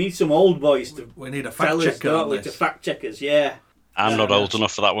old boys to. We need a fact checker on this. To fact checkers, yeah. I'm not old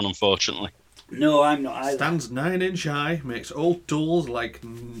enough for that one, unfortunately. No, I'm not either. Stands 9-inch high, makes old tools like.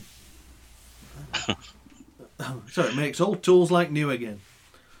 Sorry, makes old tools like new again.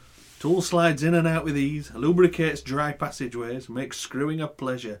 Tool slides in and out with ease, lubricates dry passageways, makes screwing a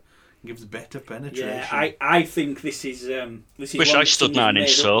pleasure, gives better penetration. Yeah, I think this is Wish I stood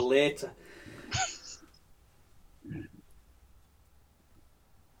 9-inch tall. Later.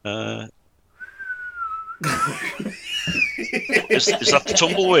 Is that the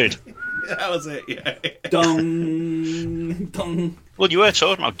tumbleweed? That was it, yeah. Dong, dong. Well, you were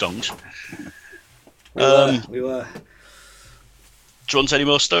talking about dongs. We were. Do you want any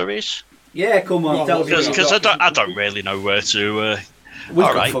more stories? Yeah, come on. Tell us. Because I don't really know where to. We've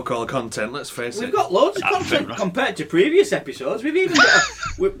got fuck all content. Let's face it. We've got loads of content compared to previous episodes. We've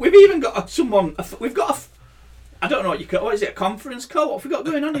even got someone. We've got a. I don't know what you call. What is it? A conference call? What have we got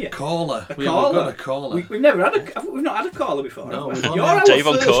going on here? A caller. We've got a caller. We've never had a. We've not had a caller before. No, you're our Dave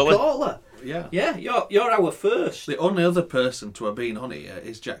first caller. Yeah. Yeah, you're our first. The only other person to have been on here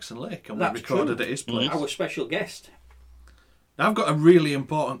is Jackson Lake, and we recorded at his place. Our special guest. Now, I've got a really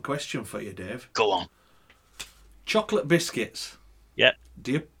important question for you, Dave. Go on. Chocolate biscuits. Yeah.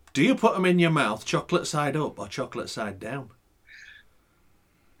 Do you put them in your mouth chocolate side up or chocolate side down?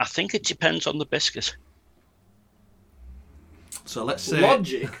 I think it depends on the biscuit. So let's say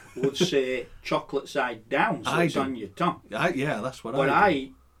logic would say chocolate side down, so it's on your tongue. Yeah, that's what but I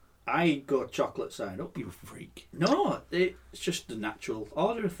do. I go chocolate side up. You freak. No, it's just the natural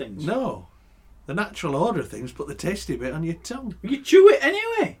order of things. No, the natural order of things, put the tasty bit on your tongue. You chew it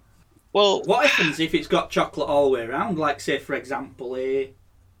anyway. Well, what happens if it's got chocolate all the way around? Like, say, for example, a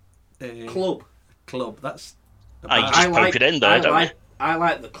club. Club. That's. I just poke it in there, don't you? I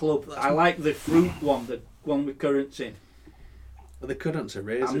like the club. I like the fruit one, the one with currants in. Well, the currants are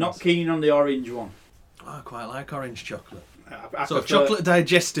raisins. I'm not keen on the orange one. Oh, I quite like orange chocolate. I So prefer- chocolate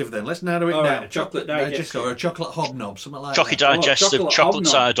digestive then. Let's narrow it All down. right, chocolate digestive. or a chocolate hobnob, something like Chocolate that. digestive, chocolate chocolate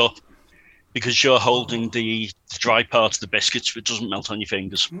hobnob. side up, because you're holding the dry part of the biscuits, so it doesn't melt on your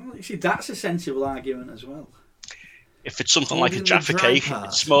fingers. Well, you see, that's a sensible argument as well. If it's something like a Holding the Jaffa dry cake, part.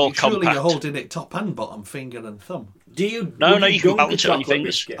 it's small, Surely compact. you're holding it top and bottom, finger and thumb. Do you? No, would no, you can dunk a balance it on your chocolate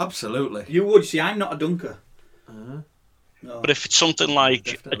fingers. biscuit? Absolutely. You would. See, I'm not a dunker. No. But if it's something like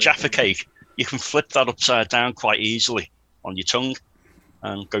a Definitely. Jaffa cake, you can flip that upside down quite easily on your tongue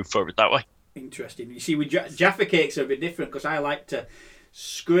and go for it that way. Interesting. You see, with Jaffa cakes are a bit different because I like to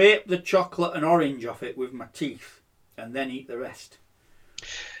scrape the chocolate and orange off it with my teeth and then eat the rest.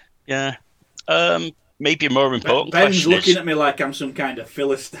 Yeah. Maybe a more important Ben's question looking is, at me like I'm some kind of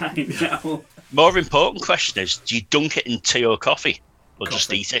Philistine now. more important question is, do you dunk it in tea or coffee, or just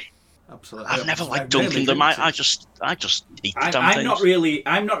Coffee. eat it? Absolutely. I've never I liked rarely dunking them. drink I tea. just eat the damn I'm things. not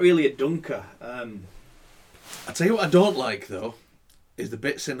really a dunker. I tell you what I don't like though, is the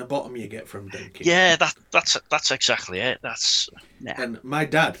bits in the bottom you get from dunking. Yeah, that's exactly it. That's And my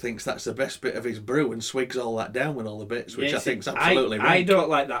dad thinks that's the best bit of his brew and swigs all that down with all the bits, which Yeah, I see, think's absolutely I right. don't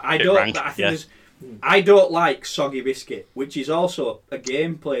like that. I Bit don't. rank, I think yeah. there's. I don't like soggy biscuit, which is also a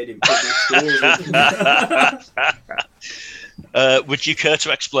game played in public schools. Would you care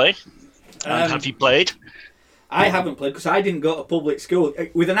to explain? And have you played? I haven't played because I didn't go to public school.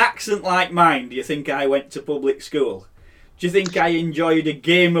 With an accent like mine, do you think I went to public school? Do you think I enjoyed a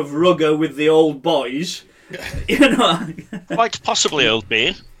game of rugger with the old boys? You know. Quite possibly, old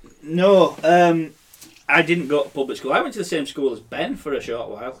bean. No, I didn't go to public school. I went to the same school as Ben for a short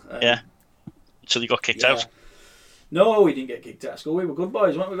while. Yeah. Until you got kicked yeah. out. No, we didn't get kicked out of school. We were good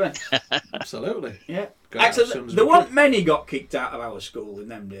boys, weren't we, Ben? Absolutely. Yeah. Got our Actually, sons there were weren't many got kicked out of our school in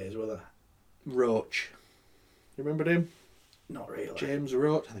them days, were there? Roach. You remember him? Not really. James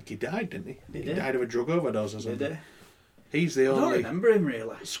Roach. I think he died, didn't he? Did he he? died of a drug overdose or Did something. they? He's the I don't only remember him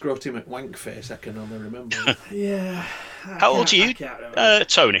really. scrotum wank face I can only remember. Yeah. How old are you, I can't remember.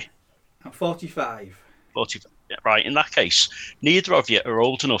 Tony? I'm 45. 40. Yeah, right, in that case, neither of you are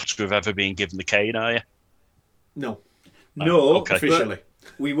old enough to have ever been given the cane, are you? No, No, okay. officially.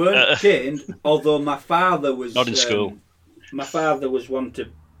 but we weren't caned, although my father was... Not in school. My father was one to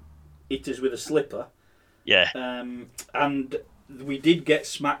hit us with a slipper. Yeah. And we did get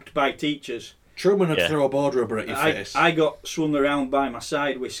smacked by teachers. Truman would Yeah. throw a board rubber at your face. I got swung around by my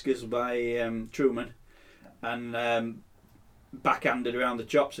side whiskers by Truman and backhanded around the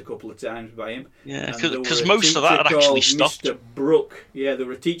chops a couple of times by him. Yeah, And there because were a most of that had teacher actually called stopped. Mr. Brooke. Yeah, there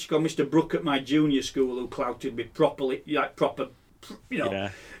were a teacher called Mr. Brooke at my junior school who clouted me properly, like proper, you know.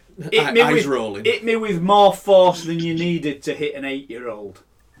 Yeah. Eyes rolling. Hit me with more force than you needed to hit an 8-year-old.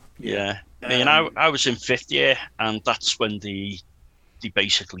 Yeah. I mean, I was in 5th year, and that's when they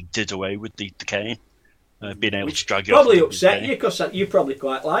basically did away with the cane. Being able to drag you off Probably the upset cane. you because you probably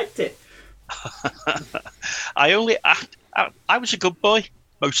quite liked it. I was a good boy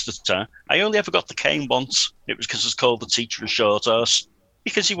most of the time. I only ever got the cane once. It was because I was called the teacher of short arse.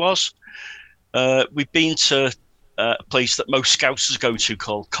 Because he was. We've been to a place that most scousers go to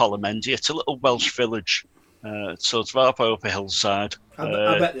called Colamendy. It's a little Welsh village, sort of up over a hillside.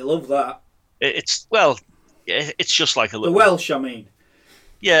 I bet they love that. It's just like a The little... Welsh, I mean.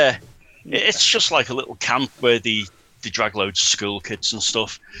 Yeah. It's just like a little camp where they drag loads of school kids and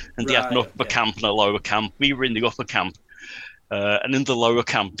stuff. And they had an Right, upper okay. camp and a lower camp. We were in the upper camp. And in the lower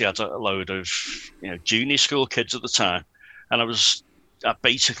camp, they had a load of junior school kids at the time. And I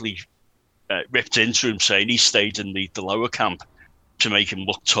basically ripped into him saying he stayed in the lower camp to make him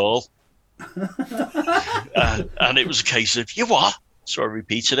look tall. And it was a case of, you what? So I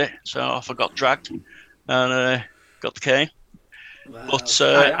repeated it. So off I got dragged and got the cane. Well, But,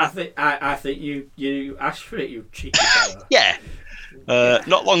 I think you asked for it, you cheeky fellow. Yeah.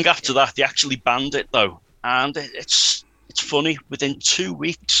 Not long after that, they actually banned it though, and it's funny. Within 2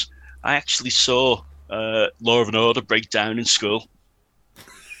 weeks, I actually saw Law and Order break down in school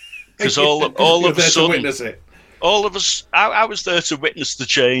because all of You're a there to sudden, witness it. all of us, I was there to witness the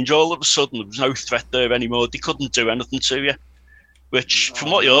change. All of a sudden, there was no threat there anymore. They couldn't do anything to you. Which, from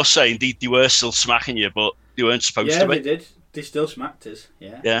what you're saying, they were still smacking you, but they weren't supposed Yeah, to they be. did. They still smacked us.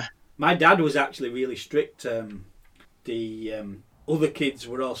 Yeah. Yeah. My dad was actually really strict. The other kids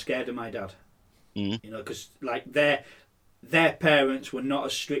were all scared of my dad. Mm. You know, because like their parents were not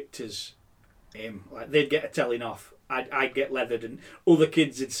as strict as him. Like they'd get a telling off. I'd get leathered, and other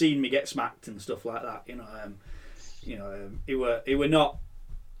kids had seen me get smacked and stuff like that. He were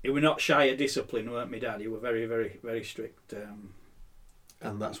not shy of discipline, weren't my dad? He were very, very, very strict.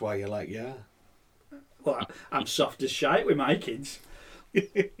 And that's why you're like, yeah. Well, I'm soft as shite with my kids.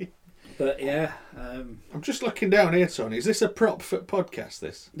 But yeah. I'm just looking down here, Tony. Is this a prop for podcast,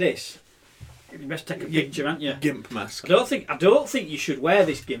 this? This. You best take a picture, aren't you? Gimp mask. I don't think you should wear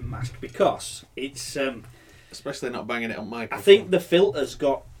this gimp mask because it's. Especially not banging it on microphone. I think the filter's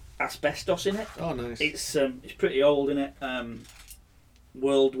got asbestos in it. Oh, nice. It's pretty old, isn't it?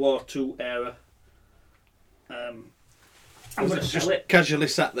 World War II era. I'm going to sell it. Casually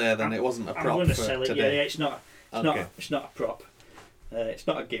sat there, then it wasn't a prop. I'm going to for sell it. today. Yeah, it's not. It's not a prop. It's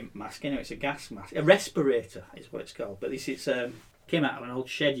not a gimp mask. Anyway, it's a gas mask. A respirator is what it's called. But this came out of an old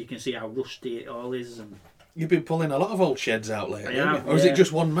shed. You can see how rusty it all is. And you've been pulling a lot of old sheds out lately, I have, haven't you? Or is it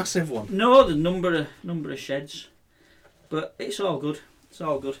just one massive one? No, the number of sheds. But it's all good. It's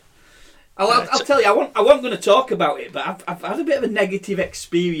all good. I'll tell you. I wasn't going to talk about it, but I've had a bit of a negative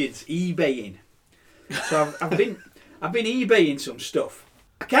experience eBaying. So I've been eBaying some stuff.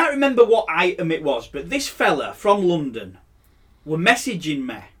 I can't remember what item it was, but this fella from London were messaging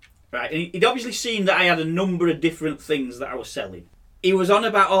me, right? And he'd obviously seen that I had a number of different things that I was selling. He was on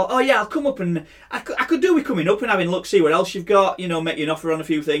about, oh yeah, I'll come up and I could do with coming up and having a look, see what else you've got, make you an offer on a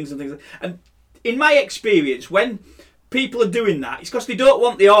few things and things. And in my experience, when people are doing that, it's because they don't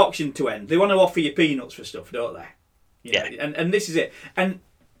want the auction to end. They want to offer you peanuts for stuff, don't they? Yeah. And this is it. And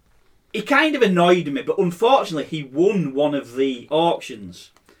he kind of annoyed me, but unfortunately he won one of the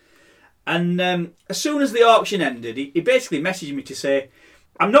auctions. And as soon as the auction ended, he basically messaged me to say,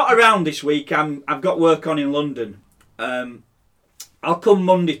 I'm not around this week, I've got work on in London. I'll come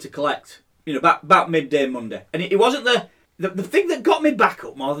Monday to collect, about midday Monday. And it wasn't the thing that got me back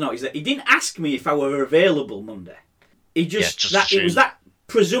up more than not is that he didn't ask me if I were available Monday. He it was that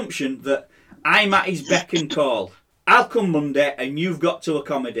presumption that I'm at his beck and call. I'll come Monday and you've got to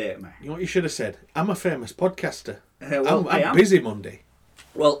accommodate me. You know what you should have said? I'm a famous podcaster. Well, I'm busy Monday.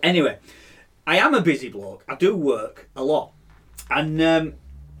 Well, anyway, I am a busy bloke. I do work a lot. And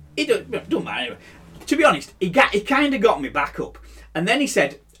it don't matter anyway. To be honest, he kind of got me back up. And then he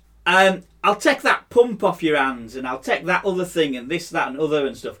said, I'll take that pump off your hands and I'll take that other thing and this, that and other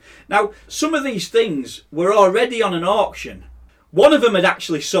and stuff. Now, some of these things were already on an auction. One of them had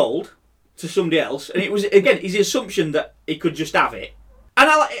actually sold to somebody else. And it was, again, his assumption that he could just have it. And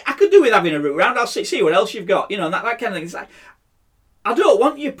I could do with having a route around. I'll see what else you've got. That kind of thing. It's like, I don't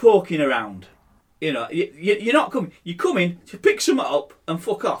want you poking around. You're not coming. You come in to pick something up and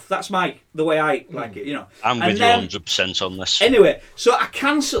fuck off. That's the way I like it. I'm with you 100% on this. Anyway, so I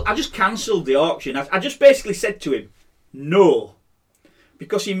just cancelled the auction. I just basically said to him, no,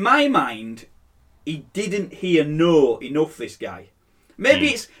 because in my mind, he didn't hear no enough. This guy.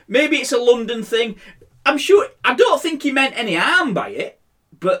 Maybe it's a London thing. I'm sure. I don't think he meant any harm by it,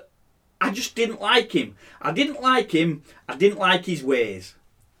 but I just didn't like him. I didn't like him. I didn't like his ways.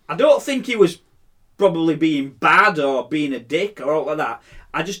 I don't think he was probably being bad or being a dick or all like that.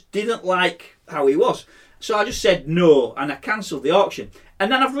 I just didn't like how he was. So I just said no and I cancelled the auction.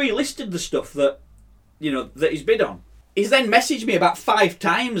 And then I've relisted the stuff that he's bid on. He's then messaged me about 5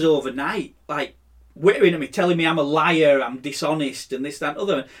 times overnight, like whittering at me, telling me I'm a liar, I'm dishonest and this, that and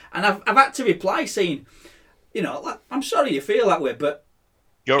other. And I've had to reply saying, I'm sorry you feel that way, but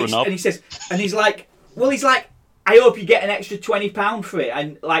you're a knob. And he's like, I hope you get an extra £20 for it,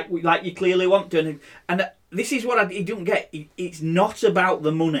 and like you clearly want to. And this is what he don't get. It's not about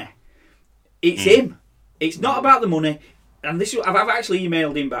the money. It's him. It's not about the money. And this I've actually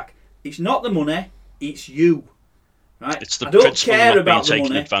emailed him back. It's not the money. It's you. Right? It's the I don't principle care not about being the taken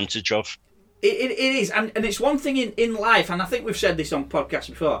money. advantage of. It is, and it's one thing in life, and I think we've said this on podcasts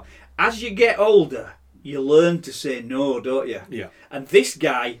before. As you get older, you learn to say no, don't you? Yeah. And this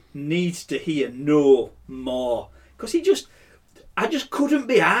guy needs to hear no more. Because I just couldn't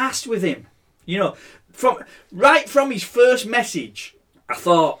be arsed with him. From his first message, I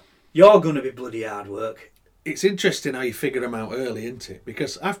thought, you're going to be bloody hard work. It's interesting how you figure them out early, isn't it?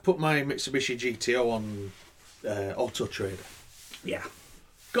 Because I've put my Mitsubishi GTO on Auto Trader. Yeah.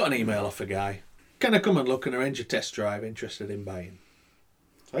 Got an email off a guy. Can I come and look and arrange a test drive? Interested in buying.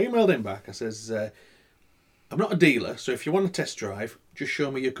 So I emailed him back. I says, I'm not a dealer, so if you want a test drive, just show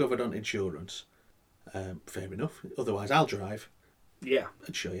me you're covered on insurance. Fair enough. Otherwise, I'll drive. Yeah.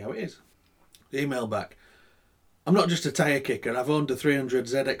 And show you how it is. Email back. I'm not just a tyre kicker. I've owned a 300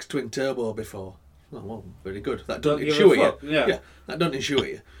 ZX twin turbo before. Oh, well, very good. That doesn't insure you. Yeah. That doesn't insure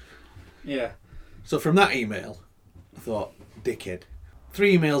you. Yeah. So from that email, I thought, dickhead.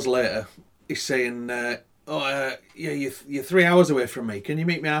 3 emails later, he's saying, you're 3 hours away from me. Can you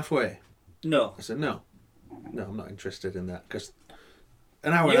meet me halfway? No. I said, no, I'm not interested in that, because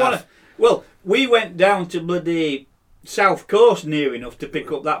an hour and a half. Well, we went down to bloody South Coast near enough to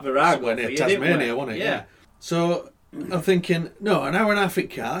pick up that Virago. Somewhere near for you, didn't we? Tasmania, wasn't it? Yeah. So I'm thinking, no, an hour and a half in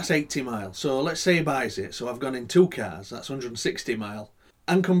car, that's 80 miles. So let's say he buys it. So I've gone in 2 cars, that's 160 mile.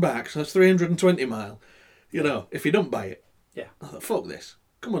 And come back, so that's 320 mile. You know, if you don't buy it. Yeah. I thought, fuck this.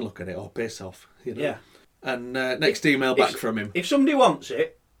 Come and look at it or piss off. You know? Yeah. And next email back from him. If somebody wants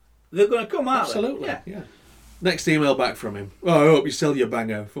it, they're going to come out. Absolutely, yeah. Next email back from him. Oh, I hope you sell your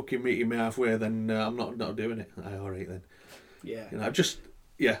banger. Fucking meeting me halfway, then I'm not doing it. Alright then. Yeah. You know, I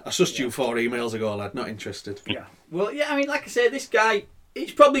sussed you 4 emails ago, lad. Not interested. Yeah. Well, yeah. I mean, like I say, this guy.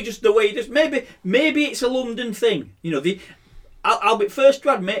 It's probably just the way he does. Maybe it's a London thing. You know, I'll be first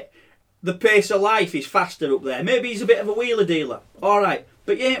to admit the pace of life is faster up there. Maybe he's a bit of a wheeler dealer. All right,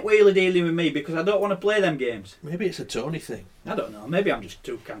 but you ain't wheeler dealing with me because I don't want to play them games. Maybe it's a Tony thing. I don't know. Maybe I'm just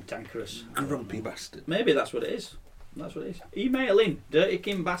too cantankerous. Grumpy bastard. Maybe that's what it is. That's what it is. Email in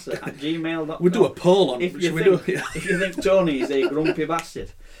dirtykimbassett@gmail.com. We'll do a poll on. If you if you think Tony is a grumpy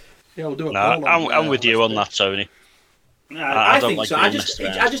bastard. Yeah, we'll do a No, poll on. I'm with you on that, Tony. I don't think like so. being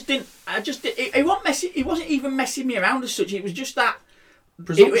I just didn't. He wasn't messing. He wasn't even messing me around as such. It was just that.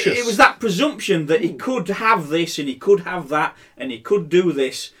 Presumptuous. It was that presumption that he could have this and he could have that and he could do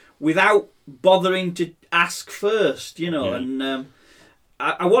this without bothering to ask first, you know. Yeah. And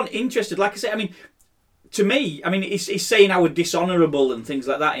I wasn't interested. Like I said, I mean, to me, I mean, he's saying I was dishonourable and things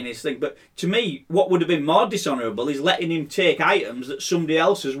like that in his thing. But to me, what would have been more dishonourable is letting him take items that somebody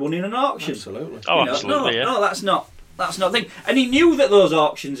else has won in an auction. Absolutely. Oh, You know, absolutely, yeah. No, that's not the thing. And he knew that those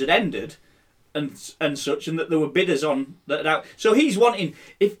auctions had ended, and such, and that there were bidders on that out. So he's wanting,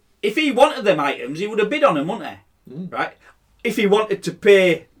 if he wanted them items, he would have bid on them, wouldn't he? Right? If he wanted to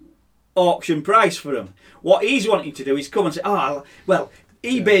pay auction price for them, what he's wanting to do is come and say, well,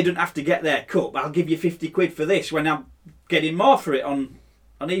 eBay doesn't have to get their cut. I'll give you 50 quid for this when I'm getting more for it on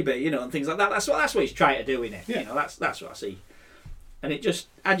eBay, you know, and things like that. That's what he's trying to do in it. Yeah. You know, that's what I see. And it just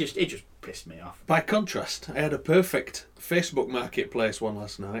pissed me off. By contrast, I had a perfect Facebook Marketplace one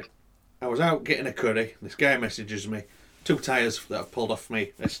last night. I was out getting a curry. This guy messages me. 2 tyres that I've pulled off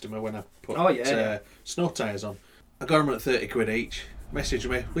me Estima when I put snow tyres on. I got them at 30 quid each. Messaged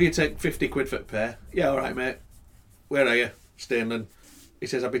me, will you take 50 quid for a pair? Yeah, alright mate. Where are you? Stainland. He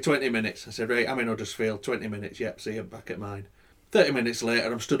says, I'll be 20 minutes. I said, right, I'm in Huddersfield, 20 minutes. Yep, see you back at mine. 30 minutes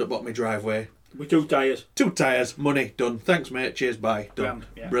later, I'm stood up at my driveway. With 2 tyres. 2 tyres, money, done. Thanks mate, cheers, bye, done. Grand,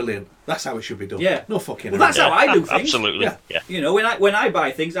 yeah. Brilliant. That's how it should be done. Yeah. No fucking Well, that's how I do things. Absolutely, yeah. You know, when I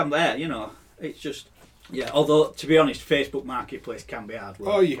buy things, I'm there. You know, it's just Although to be honest, Facebook Marketplace can be hard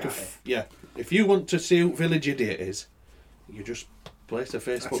work. Oh, you can. If you want to see who Village Idiot is, you just place a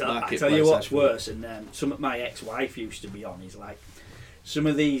Facebook Marketplace. I tell you what's worse, and some of my ex-wife used to be on is like some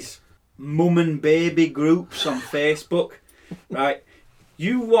of these mum and baby groups on Facebook, right?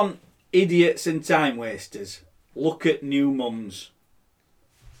 You want idiots and time wasters? Look at new mums.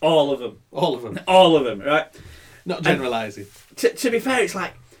 All of them. All of them. All of them, right? Not generalising. To be fair, it's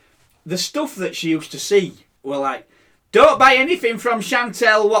like the stuff that she used to see were like, don't buy anything from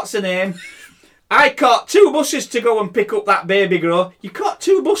Chantel, what's her name? I caught 2 buses to go and pick up that baby girl. You caught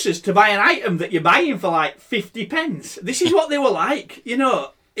 2 buses to buy an item that you're buying for like 50 pence. This is what they were like, you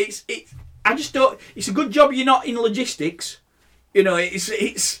know. I just don't. It's a good job you're not in logistics, you know. It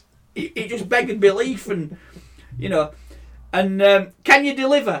just begged belief, and you know. And can you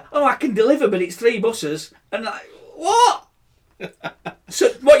deliver? Oh, I can deliver, but it's 3 buses. And like, what?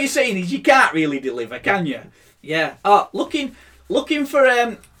 So what you're saying is you can't really deliver, can you? Yeah. Oh, looking for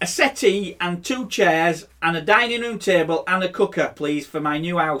a settee and 2 chairs and a dining room table and a cooker, please, for my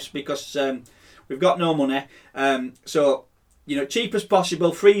new house, because we've got no money. So, you know, cheap as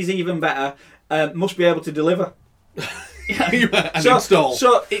possible, free's even better. Must be able to deliver. And install.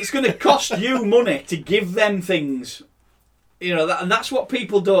 So it's going to cost you money to give them things. You know, and that's what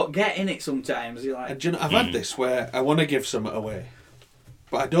people don't get in it sometimes. You're like, And you know, I've had this where I want to give something away,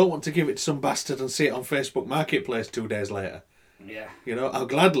 but I don't want to give it to some bastard and see it on Facebook Marketplace 2 days later. yeah. You know, I'll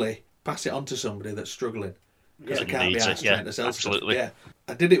gladly pass it on to somebody that's struggling because I can't be Needs it, arsed yeah, trying to sell absolutely. stuff.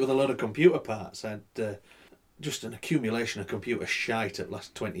 Yeah, I did it with a lot of computer parts. I had just an accumulation of computer shite at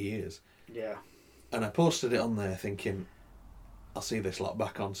last 20 years. Yeah. And I posted it on there thinking, I'll see this lot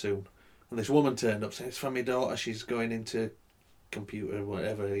back on soon. And this woman turned up saying, it's from my daughter, she's going into computer,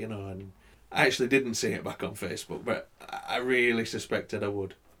 whatever, you know. And I actually didn't see it back on Facebook, but I really suspected I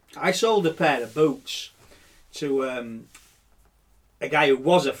would. I sold a pair of boots to a guy who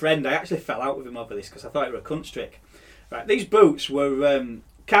was a friend. I actually fell out with him over this because I thought it were a cunt trick. Right, these boots were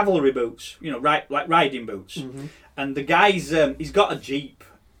cavalry boots, you know, like riding boots. Mm-hmm. And the guy's he's got a Jeep,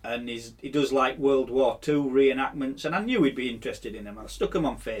 and he does like World War II reenactments, and I knew he'd be interested in them. I stuck them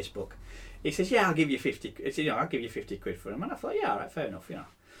on Facebook. He says, "Yeah, I'll give you 50. I'll give you 50 quid for them." And I thought, "Yeah, all right, fair enough,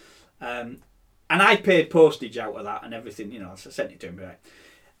 And I paid postage out of that and everything, So I sent it to him. Right.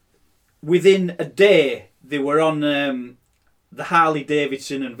 Within a day, they were on the Harley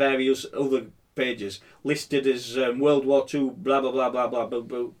Davidson and various other pages listed as World War II, blah blah blah blah blah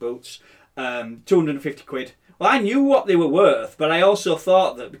boots, 250 quid. Well, I knew what they were worth, but I also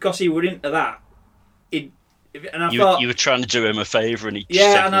thought that because he were into that, you were trying to do him a favour, and he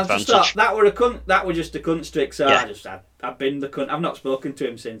and I advantage. just thought that were just a cunt trick. So I've been the cunt. I've not spoken to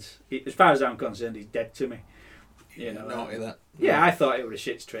him since. As far as I'm concerned, he's dead to me. Naughty that. Yeah, I thought it was a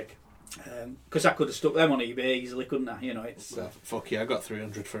shit trick. Because I could have stuck them on eBay easily, couldn't I? It's well, fuck yeah, I got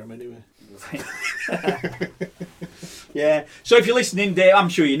 300 for him anyway. Yeah. So if you're listening, Dave, I'm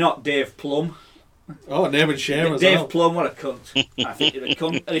sure you're not Dave Plum. Oh, name and shame as Dave well. Plum, what a cunt! I think you're a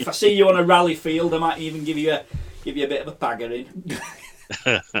cunt. And if I see you on a rally field, I might even give you a bit of a paggering.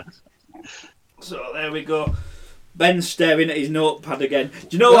 So there we go. Ben's staring at his notepad again.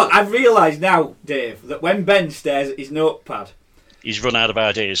 Do you know what? I've realised now, Dave, that when Ben stares at his notepad, he's run out of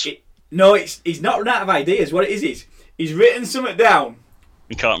ideas. He's not run out of ideas. What it is he's written something down.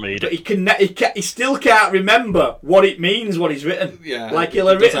 He can't read but it. He still can't remember what it means, what he's written. Yeah, like he'll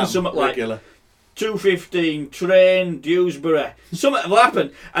have written something like 2:15 train Dewsbury. Something will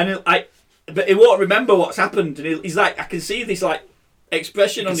happen, and but he won't remember what's happened. And he's like, I can see this like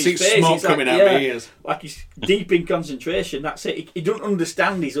expression on his face. Smoke he's coming like, out of his ears. Like he's deep in concentration. That's it. He doesn't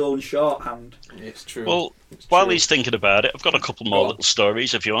understand his own shorthand. It's true. Well, while he's thinking about it, I've got a couple more little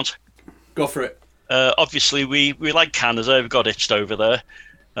stories if you want. Go for it. Obviously, we like Canada. We've got hitched over there.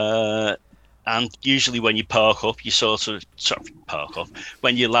 And usually when you park up,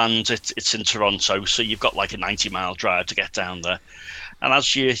 when you land, it's in Toronto, so you've got like a 90-mile drive to get down there. And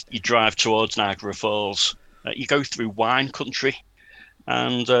as you drive towards Niagara Falls, you go through wine country.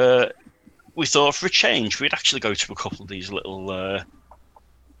 And we thought for a change, we'd actually go to a couple of these little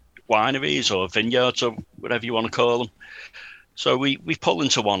wineries or vineyards or whatever you want to call them. So we pull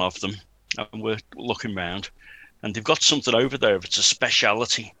into one of them and we're looking round. And they've got something over there. It's a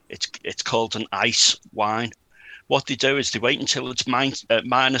speciality. It's called an ice wine. What they do is they wait until it's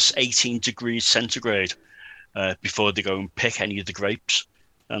minus 18 degrees centigrade before they go and pick any of the grapes.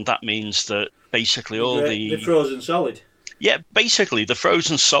 And that means that basically the frozen solid. Yeah, basically the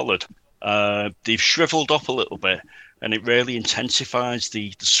frozen solid. They've shriveled up a little bit, and it really intensifies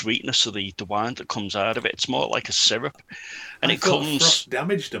the sweetness of the wine that comes out of it. It's more like a syrup, and frost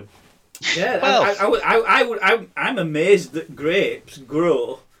damaged them. Yeah, well, I'm amazed that grapes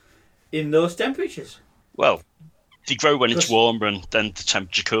grow in those temperatures. Well, they grow when it's warmer and then the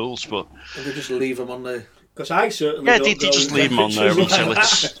temperature cools, but they just leave them on the. Because I certainly they just leave them on there until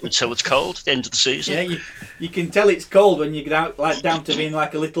it's cold at the end of the season. Yeah, you can tell it's cold when you get out down to being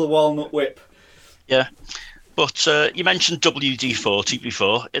like a little walnut whip. Yeah. But you mentioned WD-40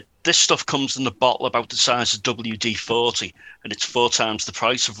 before. This stuff comes in a bottle about the size of WD-40, and it's 4 times the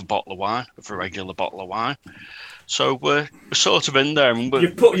price of a bottle of wine, of a regular bottle of wine. So we're sort of in there. And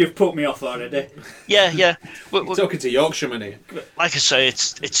you've put me off already. Yeah. We're talking to Yorkshiremen here. Like I say,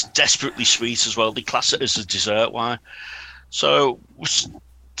 it's desperately sweet as well. They class it as a dessert wine. So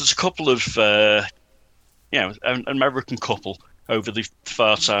there's a couple of, an American couple over the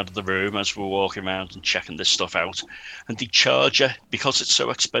far side of the room as we're walking around and checking this stuff out. And they charge you, because it's so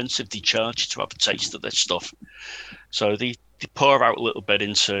expensive, they charge you to have a taste of this stuff. So they pour out a little bit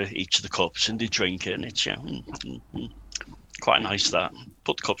into each of the cups and they drink it, and it's quite nice that.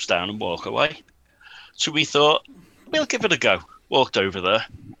 Put the cups down and walk away. So we thought, we'll give it a go. Walked over there.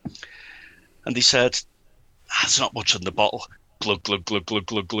 And they said, there's not much in the bottle. Glug, glug, glug, glug,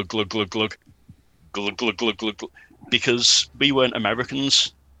 glug, glug, glug, glug, glug. Glug, glug, glug, glug, glug. Because we weren't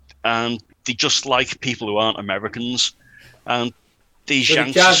Americans, and they just like people who aren't Americans. And these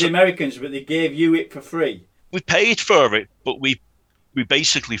Yankees... They charged the Americans, but they gave you it for free. We paid for it, but we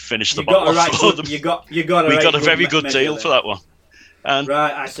basically finished the bottle for them. We got a very good deal for that one. And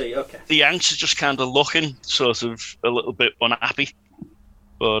right, I see. Okay. The Yanks are just kind of looking sort of a little bit unhappy,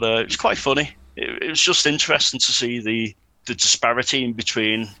 but it was quite funny. It was just interesting to see the disparity in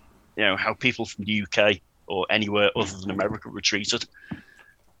between, how people from the UK or anywhere other than America were treated.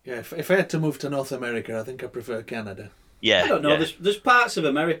 Yeah, if I had to move to North America, I think I prefer Canada. Yeah, I don't know. Yeah. There's parts of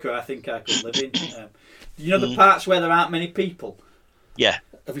America I think I could live in. The parts where there aren't many people. Yeah.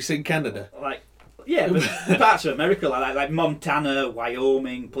 Have you seen Canada? But the parts of America like Montana,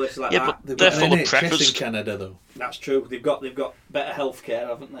 Wyoming, places like that. But they're full of preppers in Canada, though. That's true. They've got better healthcare,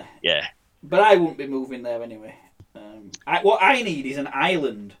 haven't they? Yeah. But I wouldn't be moving there anyway. What I need is an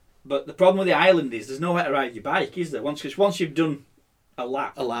island, but the problem with the island is there's nowhere to ride your bike, is there? Once you've done a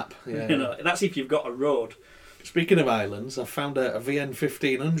lap, yeah. you know, that's if you've got a road. Speaking of islands, I found a VN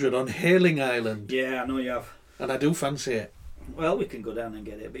 1500 on Hailing Island. Yeah, I know you have. And I do fancy it. Well, we can go down and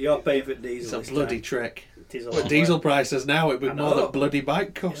get it, but you're paying for diesel. It's a bloody trek. It is a But lot diesel work. prices now, it'd be more than bloody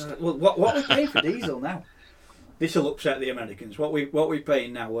bike cost. Well, what we paying for diesel now? This will upset the Americans. What we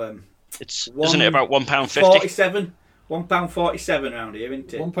paying now? Isn't it about £1.50? £1.47 around here,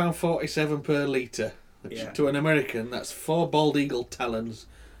 isn't it? £1.47 per litre. Which to an American, that's 4 bald eagle talons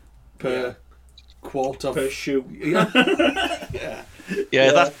per quart of... per shoe. Yeah.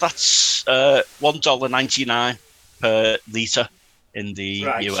 That's $1.99 per litre in the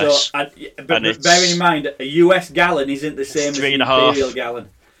Right, US. so, but bearing in mind, a US gallon isn't the same as an 3.5. Imperial gallon.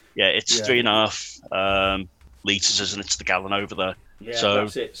 Yeah, it's 3.5 litres, isn't it? It's the gallon over there. Yeah, so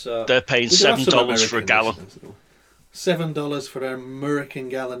that's it. So they're paying We do have some $7 for a American gallon. listeners, though. $7 for an American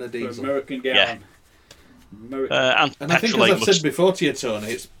gallon of for diesel. American gallon. American. And I think, petrol as ain't I've much. said before to you, Tony,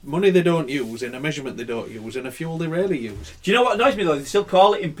 it's money they don't use, in a measurement they don't use, and a fuel they rarely use. Do you know what annoys me though? They still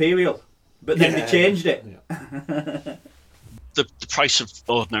call it Imperial, but then they changed it. Yeah. The price of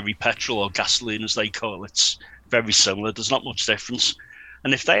ordinary petrol or gasoline, as they call it's very similar. There's not much difference.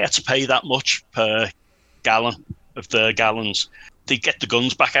 And if they had to pay that much per gallon of their gallons, they'd get the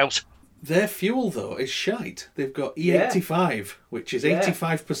guns back out. Their fuel, though, is shite. They've got E85, which is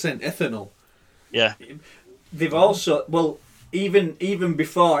 85% ethanol. Yeah. They've also, well, even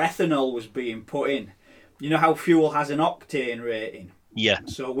before ethanol was being put in, you know how fuel has an octane rating? Yeah.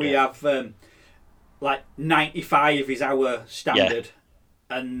 So we have, like, 95 is our standard,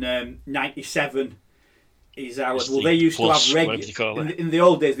 and 97 is ours. Well, they used plus, to have whatever you call regular... it. In the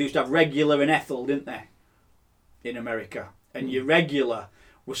old days, they used to have regular and ethyl, didn't they? In America. And your regular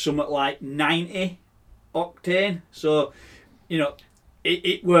was something like 90 octane. So, you know,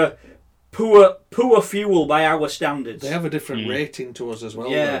 it were poor fuel by our standards. They have a different rating to us as well.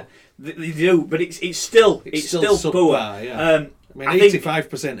 Yeah, though. they do, but it's still subpar, poor. yeah. I mean, I think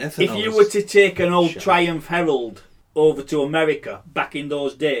 85% ethanol. if you were to take an old shite. Triumph Herald over to America back in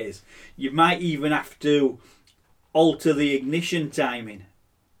those days, you might even have to alter the ignition timing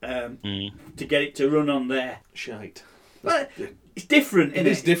to get it to run on there. Shite. But it's different, isn't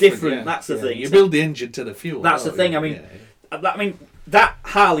it? It's different. Yeah. That's the thing. You build the engine to the fuel. That's the thing. you? I mean, that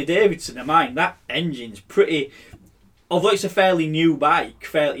Harley Davidson of mine, that engine's pretty. Although it's a fairly new bike,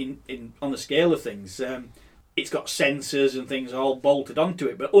 fairly on the scale of things, it's got sensors and things all bolted onto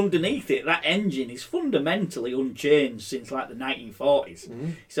it. But underneath it, that engine is fundamentally unchanged since like the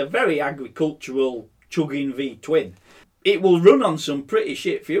 1940s. It's a very agricultural chugging V twin. It will run on some pretty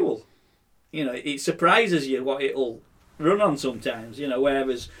shit fuel. You know, it surprises you what it'll run on sometimes. You know,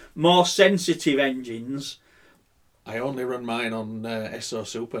 whereas more sensitive engines. I only run mine on SO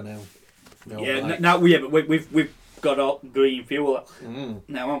Super now. But we've got all green fuel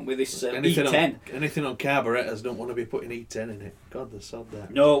now, haven't we? This E10. Anything on carburetors don't want to be putting E10 in it. God, they sod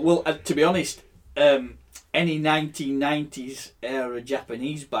that. No, well, to be honest, any 1990s era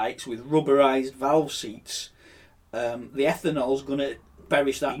Japanese bikes with rubberized valve seats, the ethanol's going to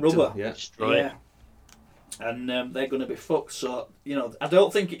perish that rubber. Yeah. Yeah. And they're going to be fucked. So, you know, I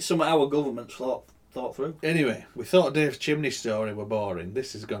don't think it's something our government's thought through. Anyway, we thought Dave's chimney story were boring.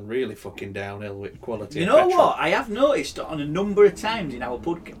 This has gone really fucking downhill with quality. You of know petrol. what? I have noticed on a number of times in our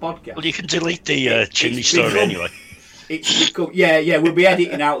podcast. Well, you can delete the chimney story become- anyway. It's become, we'll be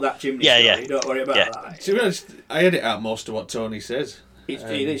editing out that chimney story. Yeah. Don't worry about that. To be honest, I edit out most of what Tony says. It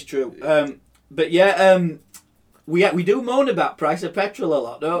is true. We do moan about price of petrol a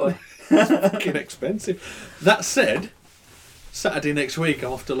lot, don't we? Fucking expensive. That said, Saturday next week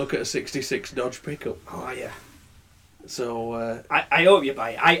I'm off to look at a 66 Dodge pickup. Oh yeah. So I hope you buy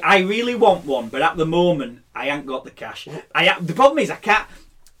it. I really want one, but at the moment I ain't got the cash. The problem is I can't.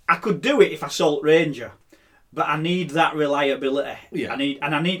 I could do it if I sold Ranger, but I need that reliability. Yeah.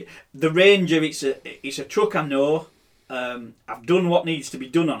 I need the Ranger. It's a truck I know. I've done what needs to be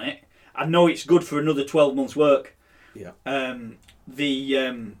done on it. I know it's good for another 12 months' work. yeah.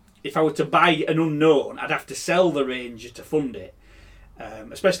 If I were to buy an unknown, I'd have to sell the Ranger to fund it.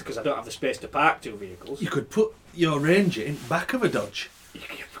 Especially because I don't have the space to park two vehicles. You could put your Ranger in back of a Dodge.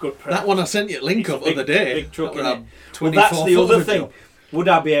 Good That one I sent you a link of the other day. Big truck, that innit? were Well, that's 24 the foot other of a thing. job. Would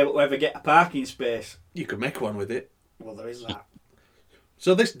I be able to ever get a parking space? You could make one with it. Well, there is that.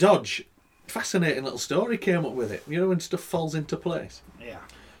 So this Dodge, fascinating little story came up with it. You know when stuff falls into place. Yeah.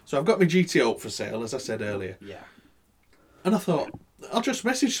 So I've got my GTO up for sale, as I said earlier. Yeah. And I thought, I'll just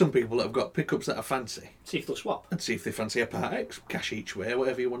message some people that have got pickups that I fancy See if they'll swap. and see if they fancy a Part X, cash each way,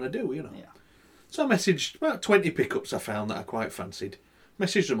 whatever you want to do, you know. Yeah. So I messaged about 20 pickups I found that I quite fancied.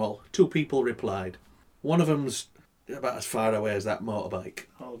 Messaged them all. 2 people replied. One of them's about as far away as that motorbike.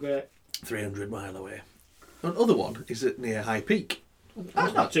 Oh, great. 300 mile away. Another one is at near High Peak.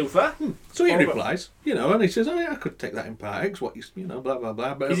 That's not too far. So he Over. replies, and he says, oh yeah, I could take that in Part X, blah, blah,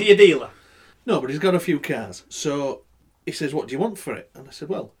 blah. But Is he a dealer? No, but he's got a few cars. So he says, what do you want for it? And I said,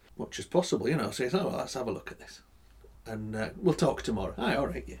 well, much as possible, So he says, oh, well, let's have a look at this. And we'll talk tomorrow. Aye, all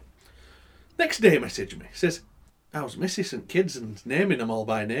right, yeah. Next day, message me. Says, how's Mrs. and kids and naming them all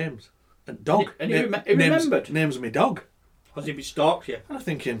by names. And dog. And he remembered? Names me dog. Has he been stalked you? And I'm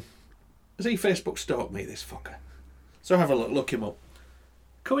thinking, has he Facebook stalked me, this fucker? So I have a look him up.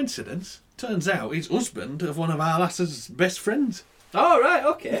 Coincidence? Turns out he's husband of one of our lass's best friends. Oh, right, I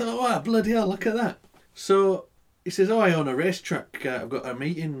okay. thought, wow, bloody hell, look at that. So he says, I own a racetrack. I've got a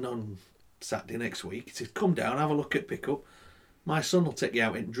meeting on Saturday next week. He says, come down, have a look at pickup. My son will take you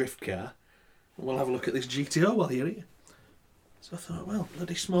out in drift car and we'll have a look at this GTO while you're here. So I thought, well,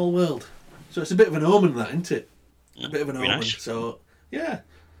 bloody small world. So it's a bit of an omen, that, isn't it? A bit of an omen. Nice. So, yeah.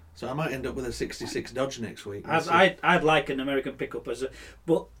 So I might end up with a 66 Dodge next week. I'd like an American pickup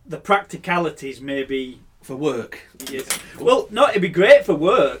but the practicalities maybe. For work. Yes. Well, no, it'd be great for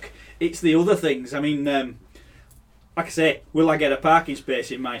work. It's the other things. I mean, like I say, will I get a parking space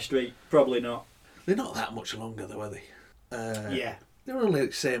in my street? Probably not. They're not that much longer, though, are they? Yeah. They're only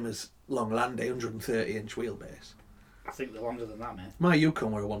the same as Long Landy, 130-inch wheelbase. I think they're longer than that, mate. My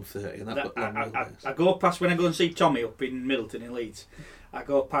Yukon were a 130, and I've got long wheelbase. I go past, when I go and see Tommy up in Middleton in Leeds, I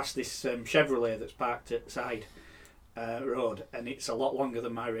go past this Chevrolet that's parked at the side road, and it's a lot longer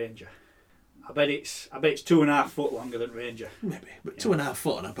than my Ranger. I bet it's 2.5 foot longer than Ranger. Maybe, but 2.5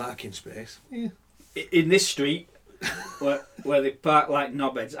 foot on a parking space. Yeah. In this street, where they park like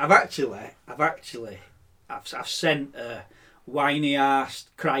knobheads, I've sent a whiny arsed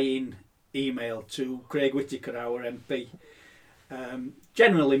crying email to Craig Whittaker, our MP,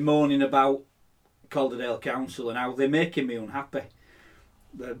 generally moaning about Calderdale Council and how they're making me unhappy,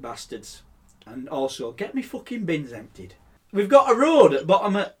 the bastards, and also get me fucking bins emptied. We've got a road at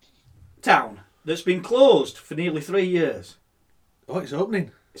bottom of town that's been closed for nearly 3 years. Oh, it's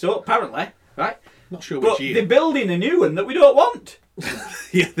opening. So apparently, right? Not sure which But year. they're building a new one that we don't want.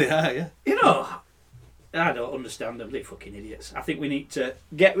 Yeah, they are, yeah. I don't understand them. They're fucking idiots. I think we need to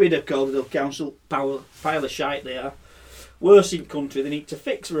get rid of Calderdale Council, pile of shite they are. Worse in country, they need to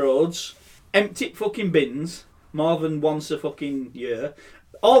fix roads, empty fucking bins more than once a fucking year.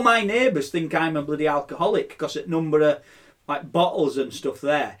 All my neighbours think I'm a bloody alcoholic because at number of like bottles and stuff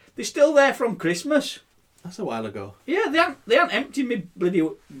there. They're still there from Christmas. That's a while ago. Yeah, they haven't emptied me bloody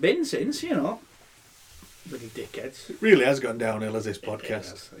bin since, Bloody dickheads. It really has gone downhill as this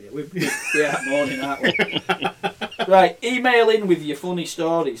podcast. Yeah, we're out morning, aren't we? Right, email in with your funny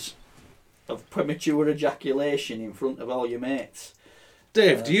stories of premature ejaculation in front of all your mates.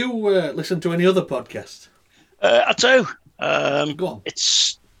 Dave, do you listen to any other podcast? I do. Go on.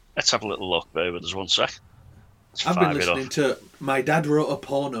 Let's have a little look, baby. There's one sec. I've been listening to My Dad Wrote a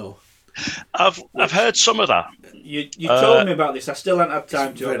Porno. I've heard some of that. You told me about this. I still haven't had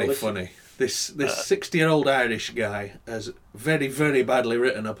time to Very listen. funny. This 60-year-old Irish guy has very, very badly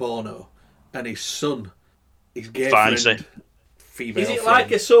written a porno, and his son, his gay Finds friend, it. female Is it friend,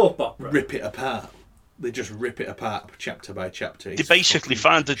 like a soap opera? rip it apart. They just rip it apart chapter by chapter. They It's basically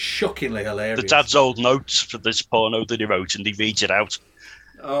find shockingly hilarious. the dad's old notes for this porno that he wrote, and he reads it out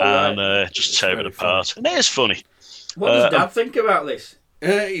and just tear it apart. And it is funny. What does Dad think about this?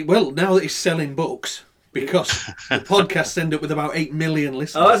 Well, now that he's selling books, because the podcasts end up with about 8 million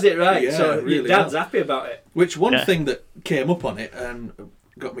listeners. Oh, is it right? Yeah, So really your dad's well. happy about it. Which one thing that came up on it and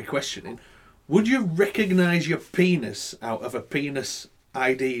got me questioning, would you recognise your penis out of a penis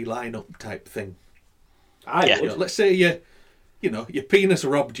ID lineup type thing? I Yeah. would. Let's say your penis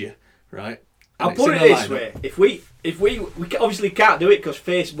robbed you, right? And I'll it's put in it a this lineup. way: if we obviously can't do it because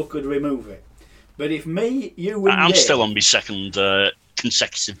Facebook could remove it. But if me, you, and I'm Dave, still on my second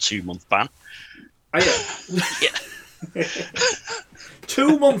consecutive 2-month ban. Are you? Yeah.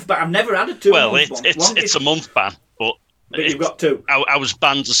 2 month ban. I've never had a 2 Well, month ban. it's a month ban, but you've got two. I was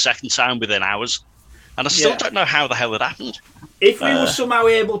banned a second time within hours, and I still don't know how the hell it happened. If we were somehow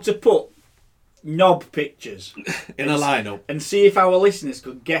able to put knob pictures in a lineup and see if our listeners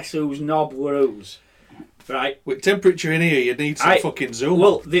could guess whose knob were whose, right? with temperature in here, you'd need some fucking zoom.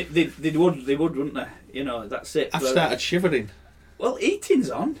 Well, they would, wouldn't they? That's it. I've started shivering. Well,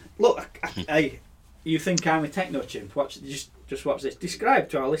 eating's on. Look, hey, you think I'm a techno chimp? Just watch this. Describe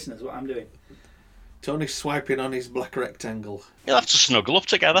to our listeners what I'm doing. Tony's swiping on his black rectangle. You'll have to snuggle up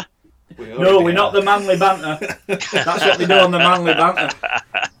together. No, we're not the manly banter. That's what they do on the manly banter.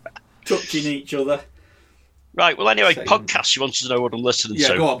 touching each other. Right, well, anyway, Second. podcasts, you wanted to know what I'm listening Yeah,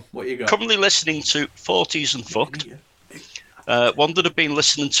 to. go on. What you got? Currently listening to 40s and Fucked. One that I've been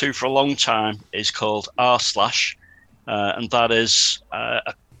listening to for a long time is called r/, and that is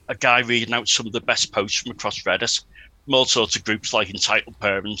a guy reading out some of the best posts from across Reddit, from all sorts of groups like Entitled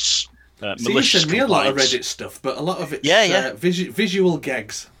Parents, See, you Malicious send me a lot of Compliance. Reddit stuff, but a lot of it's Yeah. visual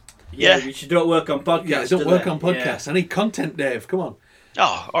gags. Yeah, Yeah. which don't work on podcasts. Yeah, they don't do work they? on podcasts. I need content, Dave. Come on.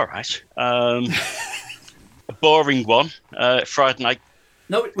 Oh, all right. A boring one, Friday Night.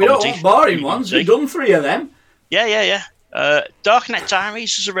 No, we don't Comedy. want boring ones. We've done 3 of them. Yeah. Darknet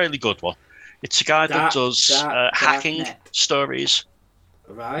Diaries is a really good one. It's a guy that does hacking Darknet. stories,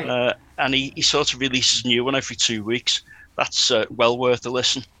 Right. and he sort of releases a new one every 2 weeks. That's well worth a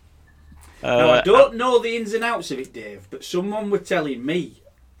listen. Now, I don't know the ins and outs of it, Dave, but someone were telling me,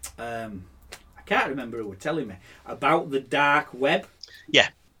 I can't remember who were telling me, about the dark web. Yeah.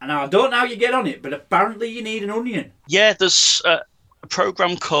 And I don't know how you get on it, but apparently you need an onion. Yeah, there's a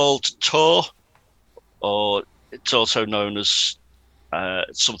program called Tor, or it's also known as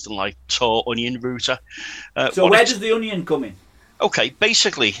something like Tor Onion Router. So where does the onion come in? Okay,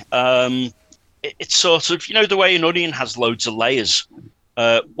 basically, it's sort of, you know, the way an onion has loads of layers.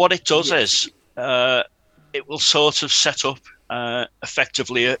 What it does is it will sort of set up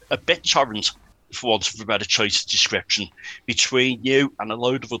effectively a BitTorrent, for want of a better choice of description, between you and a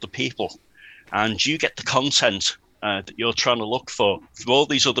load of other people. And you get the content that you're trying to look for from all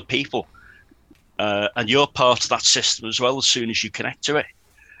these other people. And you're part of that system as well as soon as you connect to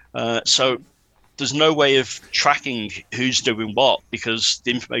it. So there's no way of tracking who's doing what because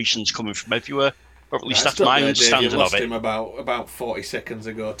the information's coming from everywhere. Or at least that's my understanding you lost of it. him about 40 seconds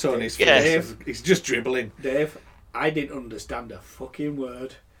ago. Tony's Yeah. face, he's just dribbling. Dave, I didn't understand a fucking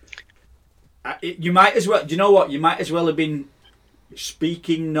word. You might as well, do you know what? You might as well have been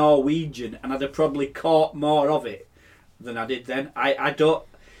speaking Norwegian and I'd have probably caught more of it than I did then. I don't,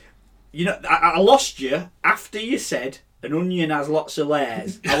 you know, I lost you after you said an onion has lots of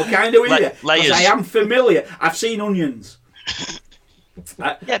layers. I was kind of with you. 'Cause Layers. I am familiar. I've seen onions.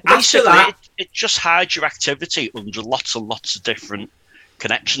 Yeah, After basically, that, it just hides your activity under lots and lots of different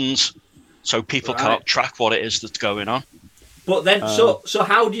connections, so people Right. can't track what it is that's going on. but then, so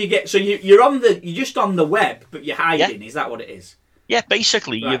how do you get? So you're just on the web, but you're hiding. Is that what it is? Yeah,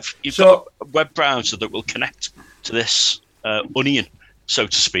 basically, Right. you've So- got a web browser that will connect to this onion, so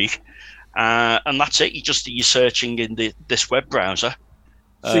to speak, and that's it. You're searching in this web browser.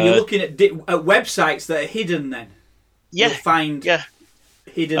 So you're looking at websites that are hidden. Then Yeah, you'll find yeah.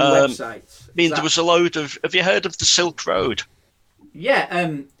 hidden I websites. mean, Is there that- was a load of. Have you heard of the Silk Road? Yeah,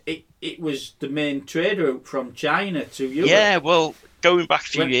 it was the main trade route from China to Europe. Yeah, well, going back a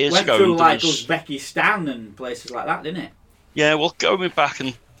few years went ago, through there like was- Uzbekistan and places like that, didn't it? Yeah, well, going back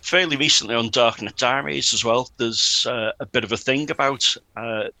and fairly recently on Darknet Diaries as well, there's a bit of a thing about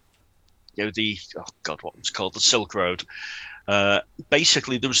what was called the Silk Road.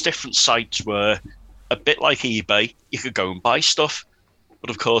 Basically, there was different sites where, a bit like eBay, you could go and buy stuff, but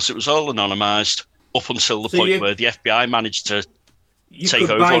of course it was all anonymised up until the So point you- where the FBI managed to. You Take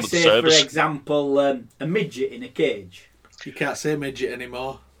could over buy, one of the say, servers. for example, a midget in a cage. You can't say midget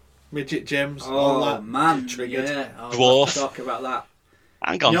anymore. Midget gems, all Oh that. man, triggered. yeah. I'll Dwarf. have to talk about that.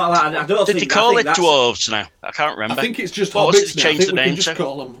 Hang on. You know, I don't Did think they call I it think that's- dwarves now? I can't remember. I think it's just What was it hobbits they now. I changed think the we name can just to?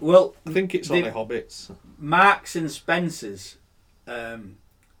 call them. Well, I think it's the- only hobbits. Marks and Spencers. We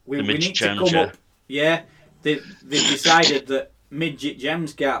The midget need to gems, come yeah. up. Yeah, they decided that midget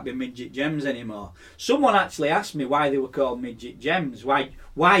gems can't be midget gems anymore. Someone actually asked me why they were called midget gems. Why They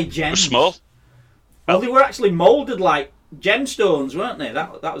were gems? small. Well, they were actually moulded like gemstones, weren't they?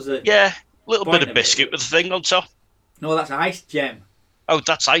 That was the Yeah, a little Point bit of of biscuit it. with a thing on top. no, that's ice gem. Oh,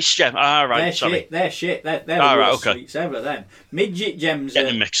 that's ice gem. Ah, right, They're sorry. shit. They're shit. They're the Ah, right, worst okay. sweets ever. Them midget gems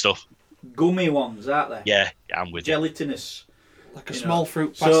Getting are mixed up. gummy ones, aren't they? Yeah, I'm with you. Gelatinous. Like a You small know.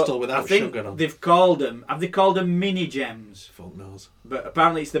 fruit So, pastel I without think sugar on. they've called them. Have they called them mini gems? Fuck knows. But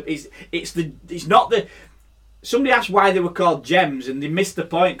apparently it's not the. Somebody asked why they were called gems, and they missed the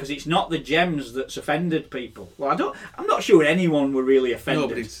point because it's not the gems that's offended people. Well, I'm not sure anyone were really offended.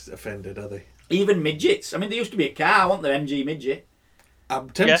 Nobody's offended, are they? Even midgets. I mean, there used to be a car, wasn't there? MG midget. I'm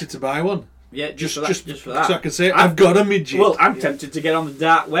tempted to buy one. Yeah, Just for so that. I can say I've got a midget. Well, I'm Yeah. tempted to get on the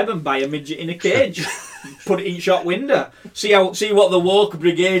dark web and buy a midget in a cage, put it in shop window, see what the woke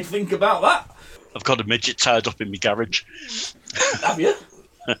brigade think about that. I've got a midget tied up in my garage. Have you?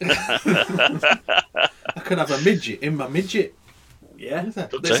 I could have a midget in my midget. Yeah.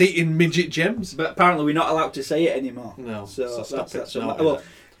 Good That's say. eating midget gems. But apparently we're not allowed to say it anymore. No, So so stop that's it. a No, well,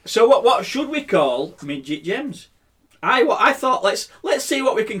 so what should we call midget gems? I thought let's see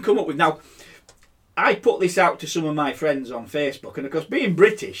what we can come up with. Now, I put this out to some of my friends on Facebook, and of course, being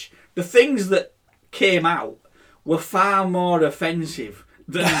British, the things that came out were far more offensive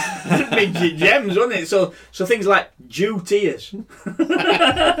than Midget Gems, wasn't it? So things like Jew tears,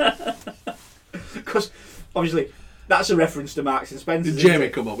 because obviously that's a reference to Marks and Spencer. Did Jamie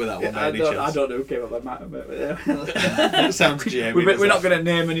come up with that one? I don't know who came up with that. That sounds Jamie. We're not going to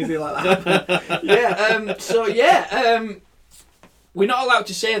name anything like that. We're not allowed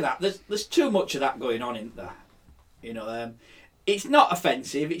to say that. There's too much of that going on, isn't there? You know, it's not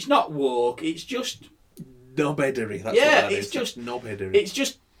offensive. It's not woke. It's just knobheadery. That's yeah. what that It's is. just knobheadery. It's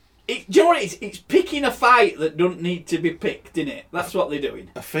just. Do you know what it is? It's picking a fight that don't need to be picked, isn't it? That's what they're doing.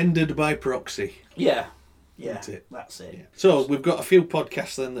 Offended by proxy. Yeah. That's it. That's it. Yeah. So we've got a few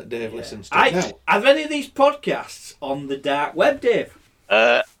podcasts then that Dave listens to. Now, have any of these podcasts on the dark web, Dave?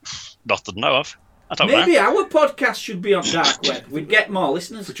 Not that I know of. I don't know. Maybe our podcast should be on dark web. We'd get more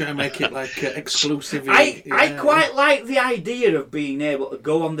listeners. we try and make it like exclusive. I quite like the idea of being able to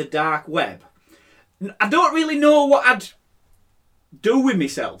go on the dark web. I don't really know what I'd do with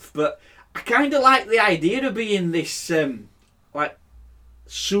myself, but I kind of like the idea of being this like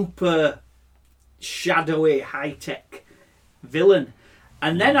super shadowy high-tech villain.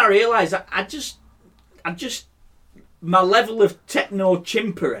 And then I realised I just my level of techno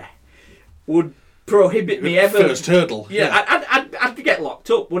chimpery would prohibit me ever. First hurdle. Yeah. I'd get locked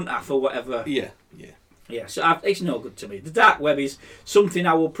up, wouldn't I, for whatever. Yeah. So it's no good to me. The dark web is something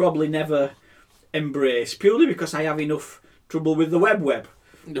I will probably never embrace, purely because I have enough trouble with the web.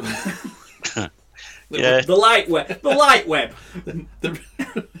 Yeah. The light web. The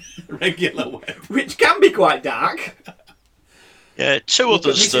regular web. Which can be quite dark. Yeah, two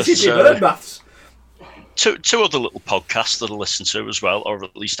others Mississippi bird baths. Two other little podcasts that I listen to as well, or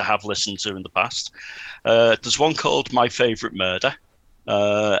at least I have listened to in the past. There's one called My Favourite Murder,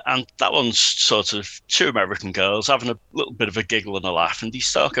 and that one's sort of two American girls having a little bit of a giggle and a laugh, and they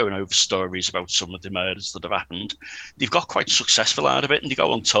start going over stories about some of the murders that have happened. They've got quite successful out of it, and they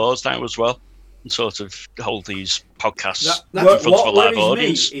go on tours now as well, and sort of hold these podcasts in front of a live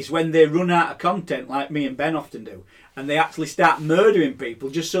audience. Me is when they run out of content, like me and Ben often do, and they actually start murdering people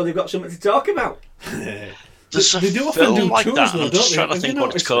just so they've got something to talk about. There's They a do often film do like tours, that, though, I'm just don't trying to they? Have think you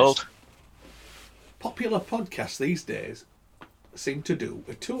what it's noticed called. this? Popular podcasts these days seem to do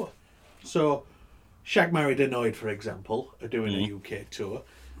a tour. So, Shag Married Annoyed, for example, are doing a UK tour.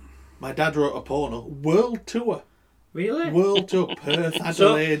 My Dad Wrote a Porno world tour. Really? World tour. Perth,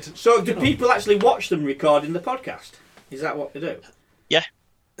 Adelaide. So do people actually watch them recording the podcast? Is that what they do? Yeah.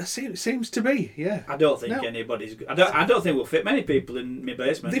 It seems to be, yeah. I don't think anybody's. I don't think we'll fit many people in my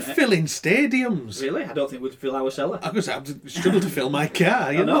basement. They fill in stadiums. Really? I don't think we'd fill our cellar. I struggle to fill my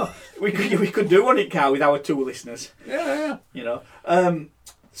car, you I know. We could do one in car with our two listeners. Yeah. You know.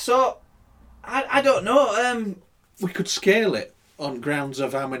 So I don't know. We could scale it on grounds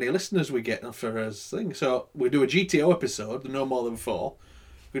of how many listeners we get for us thing. So we do a GTO episode, no more than 4.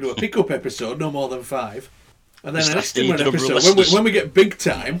 We do a pickup episode, no more than 5. And then an estimate episode when we get big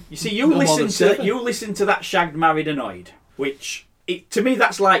time. You see, you listen to that Shagged, Married, Annoyed, which to me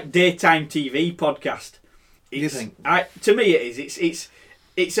that's like daytime TV podcast. You think? To me it is.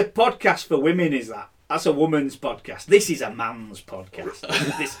 It's a podcast for women. Is that? That's a woman's podcast. This is a man's podcast.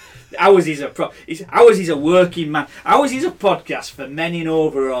 Ours is a working man. Ours is a podcast for men in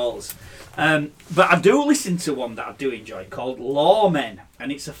overalls. But I do listen to one that I do enjoy called Lawmen,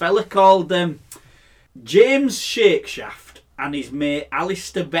 and it's a fella called James Shakeshaft and his mate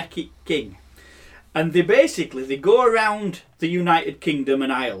Alistair Beckett King. And they go around the United Kingdom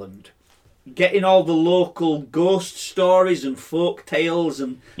and Ireland getting all the local ghost stories and folk tales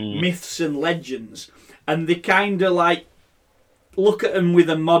and myths and legends, and they kind of like look at them with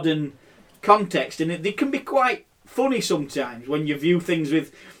a modern context, and they can be quite funny sometimes when you view things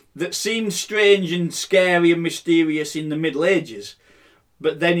that seem strange and scary and mysterious in the Middle Ages,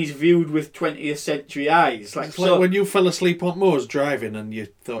 but then he's viewed with 20th century eyes. It's like when you fell asleep on Moors driving and you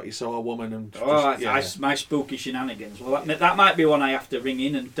thought you saw a woman and... my spooky shenanigans. Well, that might be one I have to ring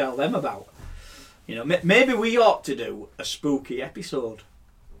in and tell them about. You know, maybe we ought to do a spooky episode.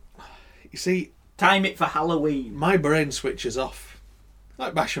 You see... Time it for Halloween. My brain switches off.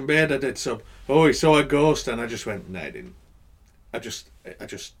 Like Bash and Beard, I did some... Oh, he saw a ghost, and I just went, no, I didn't. I just,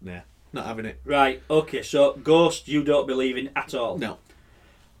 nah, not having it. Right, okay, so ghost you don't believe in at all? No.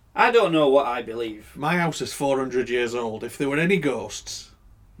 I don't know what I believe. My house is 400 years old. If there were any ghosts,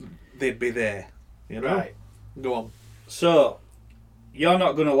 they'd be there. You know? Right. Go on. So, you're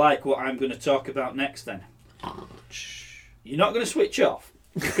not going to like what I'm going to talk about next then? You're not going to switch off?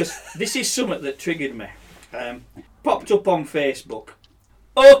 Because this is something that triggered me. popped up on Facebook.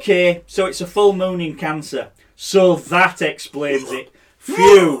 Okay, so it's a full moon in Cancer. So that explains it.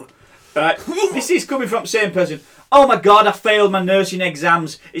 Phew. Right. This is coming from the same person. Oh my God, I failed my nursing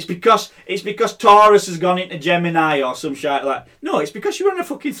exams. It's because Taurus has gone into Gemini or some shit like that. No, it's because you were on a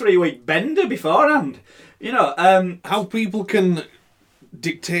fucking 3-week bender beforehand. You know, how people can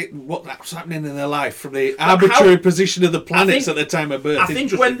dictate what's happening in their life from the arbitrary position of the planets at the time of birth. I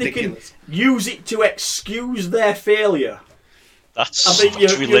think when ridiculous. They can use it to excuse their failure. I think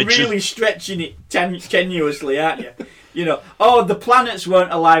you're really stretching it tenuously, aren't you? You know, oh, the planets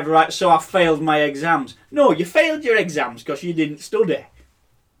weren't alive right, so I failed my exams. No, you failed your exams because you didn't study.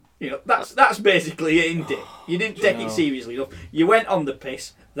 You know, that's basically it, isn't it? You didn't take it seriously enough. You went on the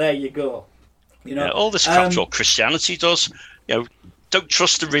piss. There you go. You know, all this crap's what Christianity does. You know, don't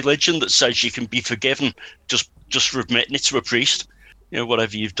trust a religion that says you can be forgiven just for admitting it to a priest. You know,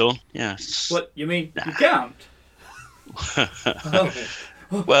 whatever you've done. Yeah. What you mean? You can't.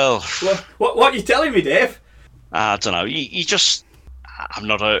 Well, what are you telling me, Dave? I don't know. You just... I'm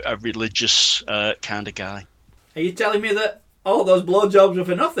not a religious kind of guy. Are you telling me that all those blowjobs were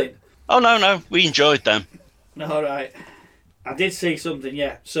for nothing? Oh, no. We enjoyed them. All right. I did see something,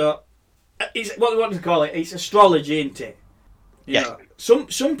 yeah. So, it's what do you call it? It's astrology, isn't it? You know,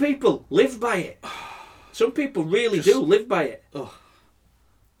 some people live by it. Some people really do live by it. Oh.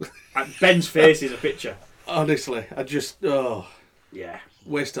 Ben's face is a picture. Honestly, Yeah.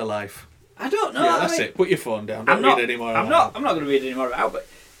 Waste of life. I don't know. Yeah, that's it. Put your phone down. Don't read any more. I'm not going to read any more about it. But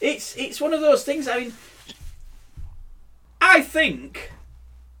it's one of those things. I mean, I think,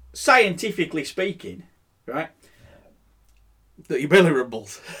 scientifically speaking, right, that your belly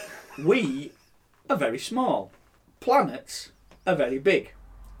rumbles. We are very small. Planets are very big.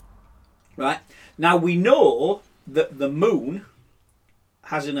 Right? Now we know that the moon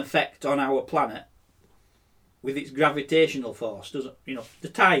has an effect on our planet with its gravitational force, doesn't? You know, the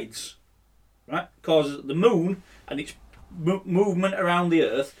tides, right? Causes the moon and its movement around the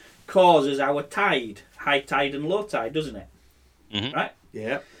Earth causes our tide, high tide and low tide, doesn't it? Mm-hmm. Right?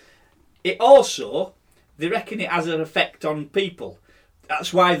 Yeah. It also, they reckon it has an effect on people.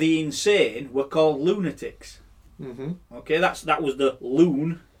 That's why the insane were called lunatics. Mm-hmm. Okay, that was the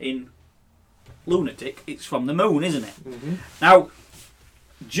loon in lunatic. It's from the moon, isn't it? Mm-hmm. Now,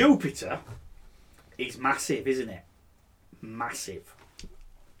 Jupiter is massive, isn't it? Massive.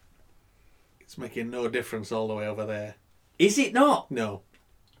 It's making no difference all the way over there. Is it not? No.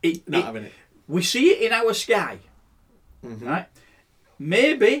 Not having it. We see it in our sky, right?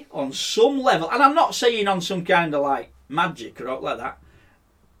 Maybe on some level, and I'm not saying on some kind of like magic or like that.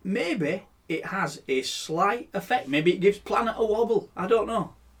 Maybe it has a slight effect. Maybe it gives planet a wobble. I don't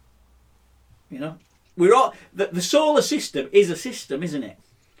know. You know, we're all the solar system is a system, isn't it?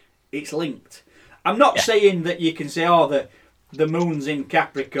 It's linked. I'm not saying that you can say, oh, the moon's in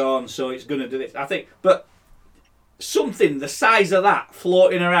Capricorn, so it's going to do this. I think, but something the size of that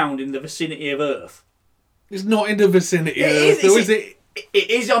floating around in the vicinity of Earth. It's not in the vicinity of Earth, though, is it? It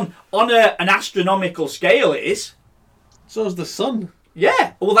is on an astronomical scale, it is. So's the sun.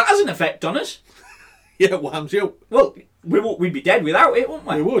 Yeah, well, that has an effect on us. Yeah, whams you. Well, we'd be dead without it, wouldn't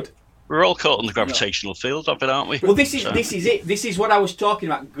we? We would. We're all caught in the gravitational field of it, aren't we? Well, this is it. This is what I was talking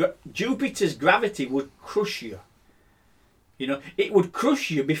about. Jupiter's gravity would crush you. You know, it would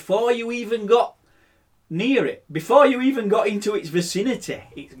crush you before you even got near it. Before you even got into its vicinity,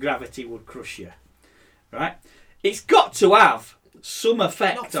 its gravity would crush you. Right? It's got to have some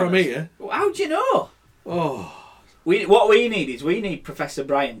effect Not on from us. here. Well, how do you know? Oh. What we need Professor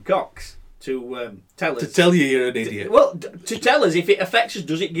Brian Cox to tell us. To tell you you're an idiot. To tell us if it affects us,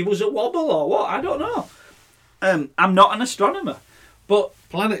 does it give us a wobble or what? I don't know. I'm not an astronomer, but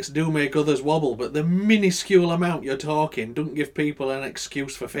planets do make others wobble, but the minuscule amount you're talking don't give people an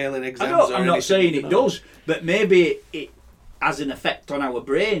excuse for failing exams. I'm not saying it does, but maybe it has an effect on our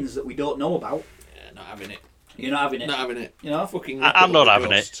brains that we don't know about. Yeah, not having it. You're not having it. Not having it. You know, I'm not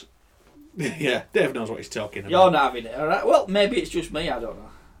having it. Yeah, Dave knows what he's talking about. You're not having it, all right? Well, maybe it's just me. I don't know.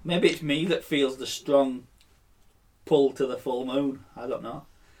 Maybe it's me that feels the strong pull to the full moon. I don't know.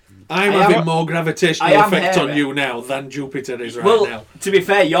 I'm having more gravitational effect on you now than Jupiter is right now. Well, to be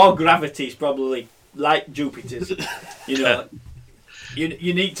fair, your gravity is probably like Jupiter's. You know,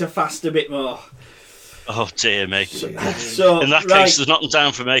 you need to fast a bit more. Oh dear me! So in that case, there's nothing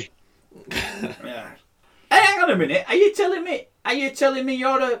down for me. Yeah. Hey, hang on a minute. Are you telling me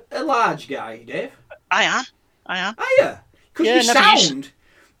you're a large guy, Dave? I am. Are you? Because you sound.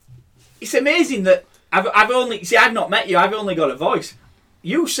 It's amazing that I've only I've not met you. I've only got a voice.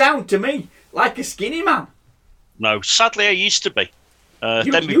 You sound to me like a skinny man. No, sadly, I used to be.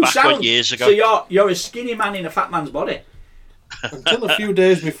 Then we back like years ago. So you're a skinny man in a fat man's body. Until a few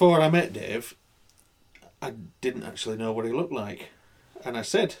days before I met Dave, I didn't actually know what he looked like. And I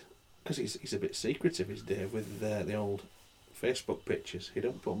said, because he's a bit secretive, is Dave, with the old Facebook pictures. He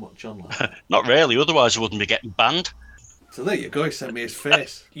don't put much on like that. Not really, otherwise I wouldn't be getting banned. So there you go, he sent me his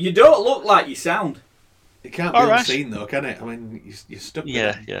face. You don't look like you sound. It can't be unseen though, can it? I mean, you're stuck with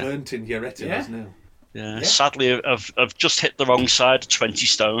it burnt in your retinas now. Yeah. Sadly, I've just hit the wrong side of 20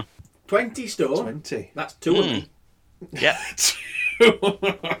 stone. 20 stone? 20. That's two of them. Yeah.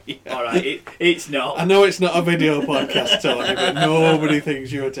 All right, it's not. I know it's not a video podcast, Tony, but nobody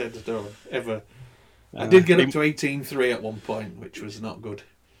thinks you're 10 stone, ever. I did get up to 18.3 at one point, which was not good.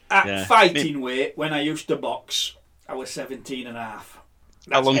 At fighting weight, when I used to box, I was 17 and a half.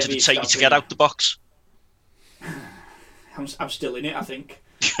 How long did it take you to get out the box? I'm still in it, I think.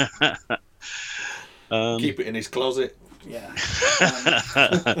 Keep it in his closet. Yeah.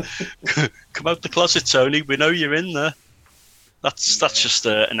 Come out the closet, Tony. We know you're in there. That's just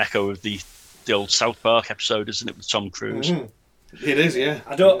an echo of the old South Park episode, isn't it, with Tom Cruise? Mm-hmm. It is, yeah.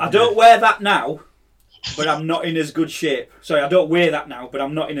 I don't wear that now, but I'm not in as good shape. Sorry, I don't wear that now, but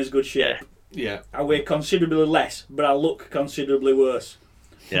I'm not in as good shape. Yeah. I weigh considerably less, but I look considerably worse.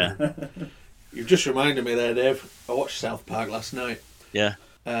 Yeah. You've just reminded me there, Dave. I watched South Park last night. Yeah.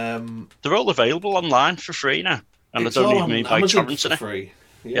 They're all available online for free now, and I don't even mean by torrents for free.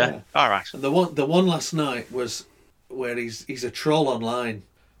 Yeah. All right. And the one last night was where he's a troll online,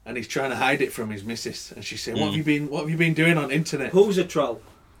 and he's trying to hide it from his missus, and she's saying, "What have you been doing on internet?" Who's a troll?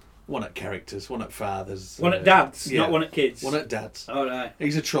 One at characters, one at fathers, one at dads, not one at kids. One at dads. All right.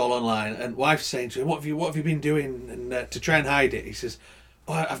 He's a troll online, and wife's saying to him, "What have you been doing?" And to try and hide it, he says,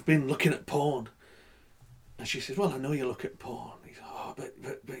 "Oh, I've been looking at porn." And she says, "Well, I know you look at porn." He's, "Oh, but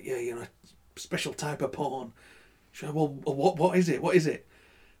yeah, you know, a special type of porn." She said, "Well, what is it? What is it?"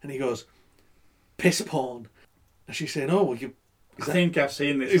 And he goes, "Piss porn." And she's saying, "Oh, well, I think I've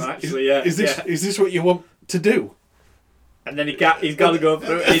seen this one, actually. Yeah. Is this what you want to do?" And then he's got to go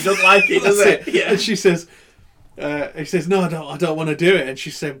through it. He doesn't like it, does it? Yeah. And she says, he says, "No, I don't want to do it." And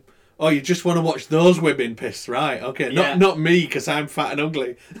she said, "Oh, you just want to watch those women piss, right? Okay, not me, because I'm fat and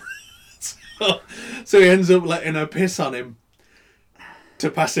ugly." So he ends up letting her piss on him to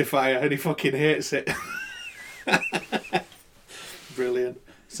pacify her, and he fucking hates it. Brilliant.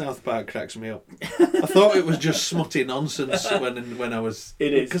 South Park cracks me up. I thought it was just smutty nonsense when I was.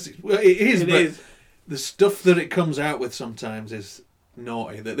 It is. Because it is. The stuff that it comes out with sometimes is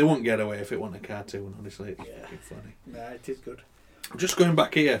naughty. That they wouldn't get away if it wasn't a cartoon. Honestly, it's fucking funny. Yeah, it is good. I'm just going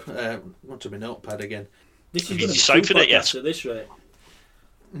back here. Onto my notepad again. This is going to be 2 podcasts at this rate.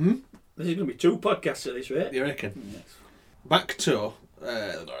 Hmm? This is going to be 2 podcasts at this rate. You reckon? Yes. Back to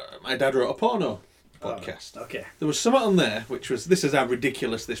my dad wrote a porno podcast. Oh, okay. There was something on there which was, this is how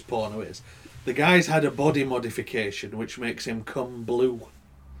ridiculous this porno is. The guy's had a body modification which makes him come blue.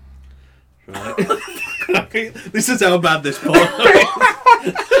 Right? This is how bad this porno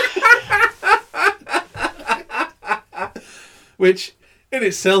is. Which in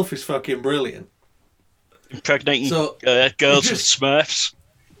itself is fucking brilliant. Impregnating girls with Smurfs.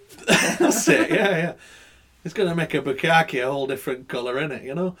 That's it, yeah. It's going to make a bukkake a whole different colour, innit,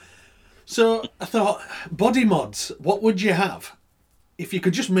 you know? So I thought, body mods, what would you have? If you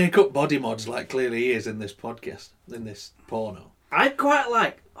could just make up body mods like clearly he is in this podcast, in this porno. I'd quite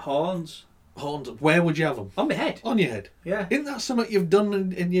like horns. Horns, where would you have them? On my head. On your head? Yeah. Isn't that something you've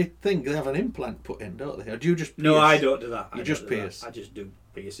done in your thing? They have an implant put in, don't they? Or do you just pierce? No, I don't do that. You just pierce? I just do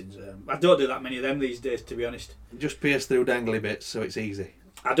piercings. I don't do that many of them these days, to be honest. Just pierce through dangly bits so it's easy.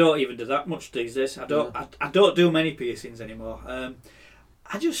 I don't even do that much these days. I don't do many piercings anymore.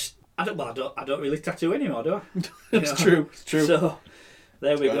 I don't really tattoo anymore, do I? It's true. So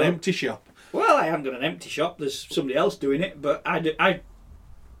there we go. An empty shop. Well, I haven't got an empty shop. There's somebody else doing it, but I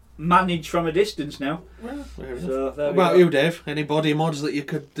manage from a distance now. Well, fair enough. So what about you, Dave? Any body mods that you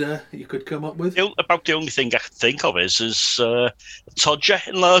could come up with? About the only thing I could think of is a Todger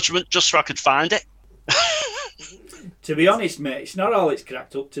enlargement, just so I could find it. To be honest, mate, it's not all it's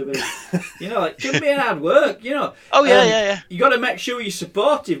cracked up to be. You know, it can be an hard work, you know. Oh, yeah. You got to make sure you're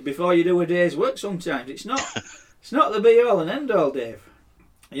supportive before you do a day's work sometimes. It's not the be-all and end-all, Dave.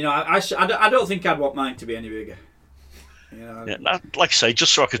 You know, I don't think I'd want mine to be any bigger. You know, like I say,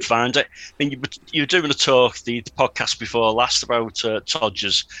 just so I could find it. I mean, you were doing the podcast before last about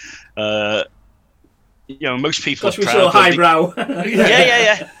Todgers. You know, most people are proud. Because we're so highbrow.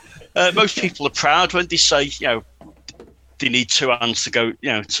 Yeah. Most people are proud when they say, you know, they need 2 hands to go,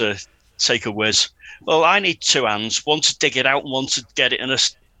 you know, to take a whiz. Well, I need 2 hands, one to dig it out and one to get it in a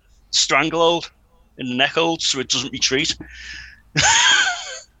stranglehold, in the neck hold, so it doesn't retreat.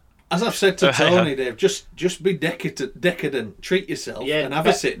 As I've said to Tony, Dave, just be decadent, treat yourself, and have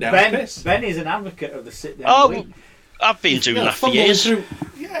a sit down piss. Ben is an advocate of the sit down. Oh, I've been doing that for years. You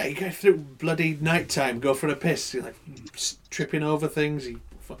go through bloody night time, go for a piss. You're like tripping over things. You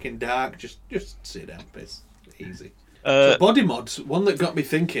fucking dark. Just sit down, piss, easy. So body mods, one that got me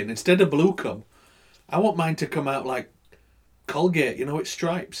thinking. Instead of blue cum, I want mine to come out like Colgate. You know, it's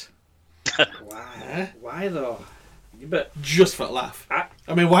stripes. Why though? But just for a laugh.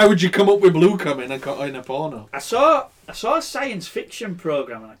 I mean, why would you come up with blue cum in a porno? I saw a science fiction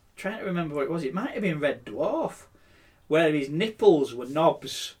program, and I'm trying to remember what it was. It might have been Red Dwarf, where his nipples were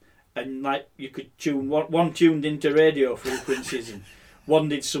knobs, and like you could tune one tuned into radio frequencies, and one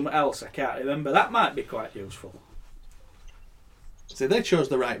did something else. I can't remember. That might be quite useful. See, they chose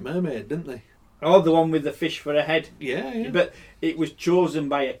the right mermaid, didn't they? Oh, the one with the fish for a head. Yeah. But it was chosen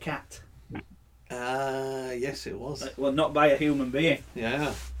by a cat. Yes, it was. Well, not by a human being.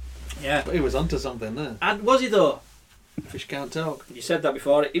 Yeah. Yeah. But he was onto something there. And was he though? Fish can't talk. You said that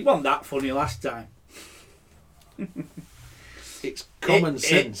before. It wasn't that funny last time. It's common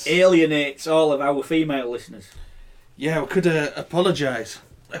sense. It alienates all of our female listeners. Yeah, we could apologise.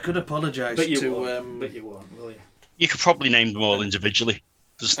 I could apologise to... But you won't, will you? You could probably name them all individually.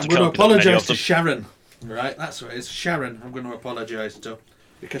 I'm going to apologise to Sharon. Right, that's what it is. Sharon, I'm going to apologise to.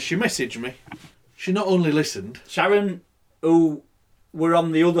 Because she messaged me. She not only listened... Sharon, who were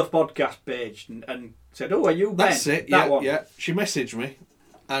on the other podcast page and said, "Oh, are you Ben?" That's it, that one. Yeah. She messaged me.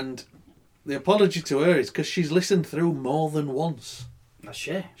 And the apology to her is because she's listened through more than once. That's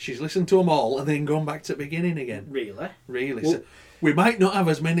she. She's listened to them all and then gone back to the beginning again. Really? Really. Well, so we might not have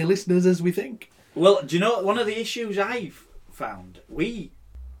as many listeners as we think. Well, do you know one of the issues I've found?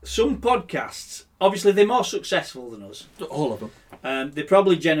 Some podcasts, obviously they're more successful than us. All of them. They're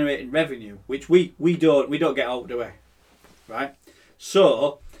probably generating revenue, which we don't get out, do we? Right?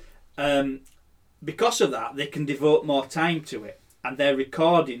 So, because of that, they can devote more time to it, and they're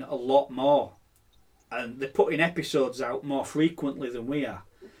recording a lot more, and they're putting episodes out more frequently than we are.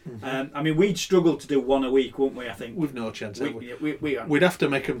 Mm-hmm. I mean, we'd struggle to do one a week, wouldn't we? I think we've no chance. We'd have to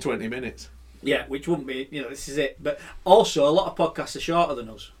make them 20 minutes. Yeah, which wouldn't be. This is it. But also, a lot of podcasts are shorter than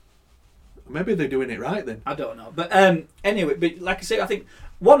us. Maybe they're doing it right then. I don't know. But anyway, but like I say, I think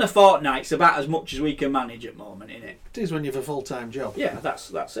one a fortnight's about as much as we can manage at the moment, innit? It is when you have a full-time job. Yeah, that's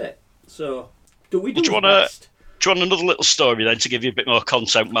it. So, do you want another little story then to give you a bit more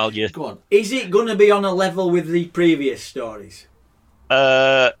content while you... Go on. Is it going to be on a level with the previous stories?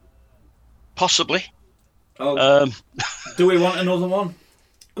 Possibly. Oh, do we want another one?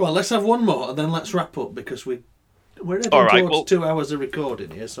 Go on, let's have one more and then let's wrap up because we're heading towards 2 hours of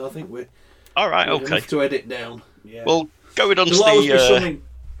recording here, so I think we're... All right, okay. Enough to edit down. Yeah. Well, going on to the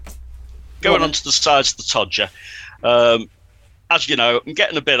sides of the Todger. As you know, I'm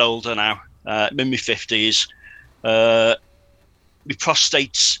getting a bit older now. I'm in my 50s. My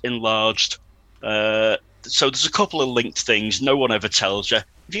prostate's enlarged. So there's a couple of linked things no one ever tells you.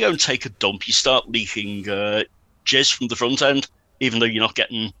 If you go and take a dump, you start leaking jizz from the front end, even though you're not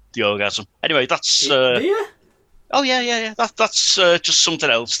getting the orgasm. Anyway, that's... do you? Oh, yeah. That's just something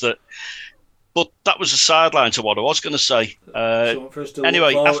else that... But that was a sideline to what I was going to say.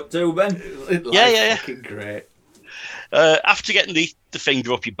 Anyway, yeah. Fucking great. After getting the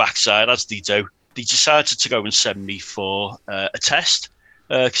finger up your backside, as they do, they decided to go and send me for a test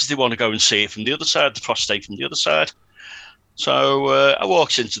because they want to go and see it from the other side, the prostate from the other side. So I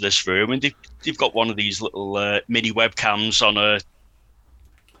walked into this room and they've got one of these little mini webcams on a,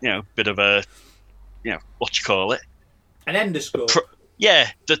 bit of a, what you call it? An endoscope.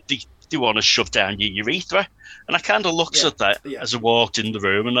 That they want to shove down your urethra. And I kind of looked at that as I walked in the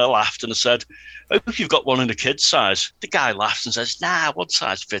room and I laughed and I said, I hope you've got one in a kid's size. The guy laughed and says, nah, one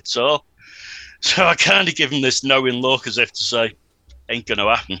size fits all. So I kind of give him this knowing look as if to say, ain't going to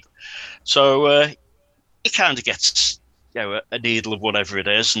happen. So he kind of gets a needle of whatever it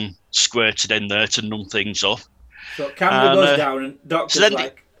is and squirts it in there to numb things up. So camera goes down and doctor's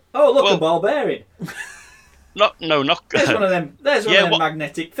oh, look, a ball bearing. Not. There's one of them. There's one of them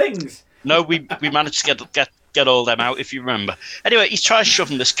magnetic things. No, we managed to get all them out, if you remember. Anyway, he tries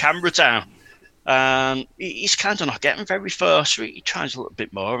shoving this camera down, and he's kind of not getting very far. So he tries a little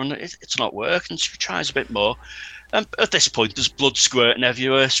bit more, and it's not working. So he tries a bit more, and at this point, there's blood squirting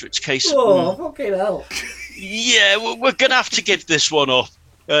everywhere. So it's a case. Oh, fucking hell! Yeah, we're gonna have to give this one up.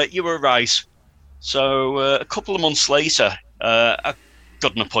 You were right. So a couple of months later, I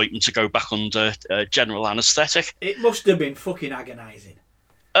got an appointment to go back under general anaesthetic. It must have been fucking agonising.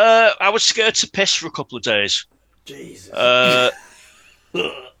 I was scared to piss for a couple of days. Jesus. The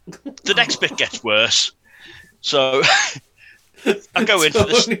next bit gets worse. So I go in for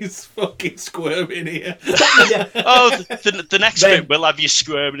this. Tony's fucking squirming here. Oh, the next bit will have you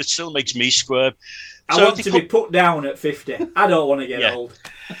squirm, and it still makes me squirm. I want to be put down at 50. I don't want to get old.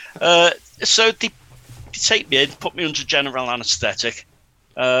 So they take me in, put me under general anaesthetic,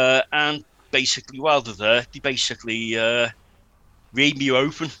 and basically while they're there, they basically ream you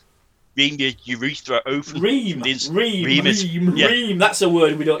open. Ream your urethra open. Ream. That's a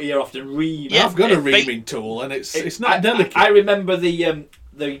word we don't hear often. Ream. Yeah, I've got a reaming tool, and it's not delicate. I remember the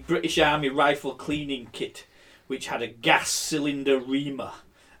British Army rifle cleaning kit, which had a gas cylinder reamer,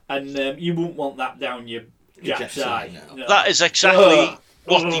 and you wouldn't want that down your Jack's eye. No. That is exactly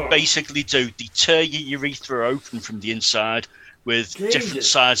what they basically do. They tear your urethra open from the inside with different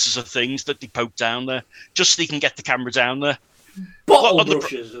sizes of things that they poke down there, just so they can get the camera down there. Bottle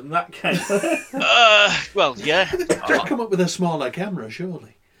brushes and that kind of... well, yeah. Can't come up with a smaller camera,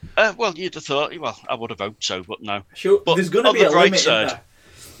 surely. Well, you'd have thought... Well, I would have hoped so, but no. Sure, but there's going to be a limit side, in there.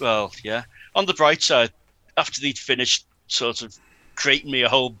 Well, yeah. On the bright side, after they'd finished sort of creating me a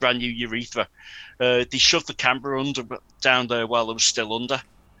whole brand new urethra, they shoved the camera down there while I was still under.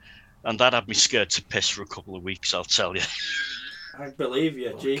 And that had me scared to piss for a couple of weeks, I'll tell you. I believe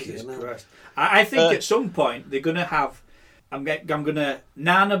you, Jesus Christ. I think at some point they're going to have... I'm gonna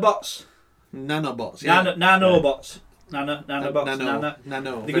nanobots. Nanobots. Yeah. Nanobots. Nanobots.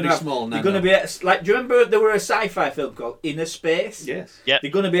 Nano. They're gonna small. They're gonna be like. Do you remember there were a sci-fi film called Inner Space? Yes. Yeah.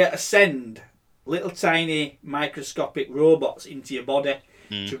 They're gonna be able to send little tiny microscopic robots into your body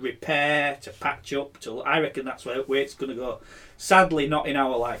to repair, to patch up. I reckon that's where it's gonna go. Sadly, not in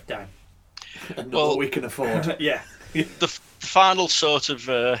our lifetime. And not what we can afford. Yeah. The final sort of.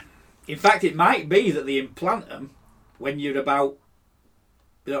 In fact, it might be that they implant them. When you're about,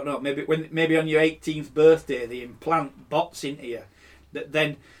 I don't know, maybe on your 18th birthday, they implant bots into you that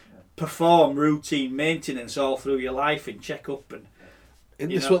then perform routine maintenance all through your life and check up and.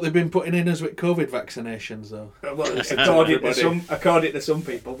 Isn't this what they've been putting in us with COVID vaccinations, though? Well, according to some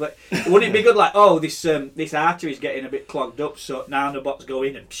people, but wouldn't it be good? Like, this artery's getting a bit clogged up, so nanobots go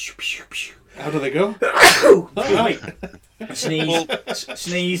in and. Pshh, pshh, pshh. How do they go?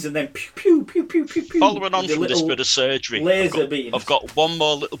 Sneeze and then pew pew pew pew pew. Following on from this bit of surgery, laser beams. I've got one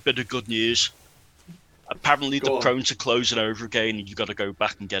more little bit of good news. Apparently, they're prone to closing over again, and you've got to go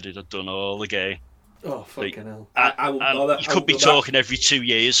back and get it done all again. Oh fucking hell! I wouldn't know that. You could be talking every 2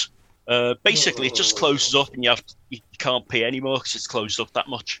 years. Basically, it just closes up, and you can't pee anymore because it's closed up that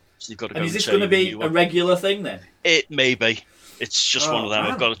much. So you've got to go. And is this going to be a regular thing then? It may be. It's just one of them.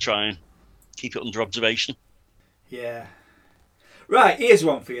 Man. I've got to try and keep it under observation. Yeah. Right, here's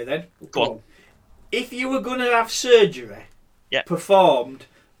one for you then. Go on. If you were going to have surgery performed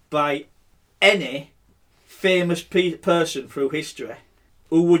by any famous person through history,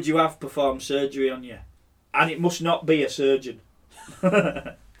 who would you have perform surgery on you? And it must not be a surgeon.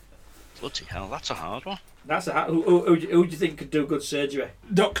 Bloody hell, that's a hard one. Who do you think could do good surgery?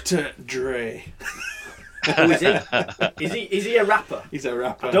 Dr. Dre. Who is he? Is he a rapper? He's a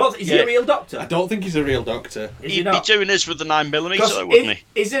rapper. Is he a real doctor? I don't think he's a real doctor. He'd be doing this with the 9mm, wouldn't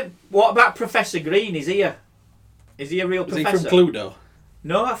he? What about Professor Green? Is he a real professor? Is he from Cluedo?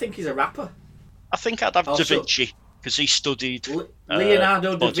 No, I think he's a rapper. I think I'd have Da Vinci because he studied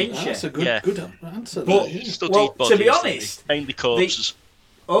Leonardo da Vinci. That's a good answer. But he studied bodies, to be honest, mainly corpses.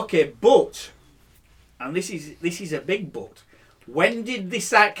 And this is a big but. When did they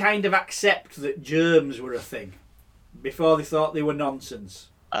kind of accept that germs were a thing? Before they thought they were nonsense?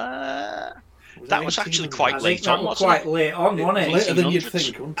 That was actually quite late on, wasn't quite late on, wasn't it? Later than you'd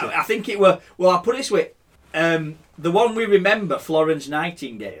think, wasn't it? I think it were... Well, I'll put it this way. The one we remember, Florence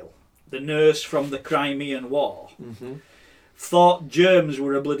Nightingale, the nurse from the Crimean War, thought germs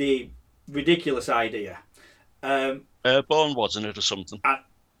were a bloody ridiculous idea. Airborne, wasn't it, or something?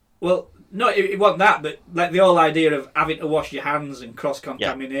 Well, no, it wasn't that, but like the whole idea of having to wash your hands and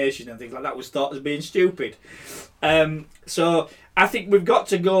cross-contamination and things like that was thought as being stupid. So I think we've got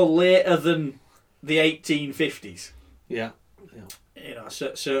to go later than the 1850s. Yeah. You know,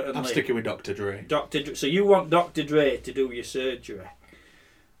 certainly. I'm sticking with Dr. Dre. So you want Dr. Dre to do your surgery?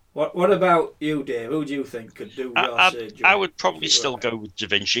 What about you, Dave? Who do you think could do your surgery? I would probably still go with Da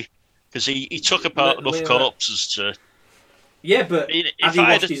Vinci because he took apart enough corpses to. Yeah, but had he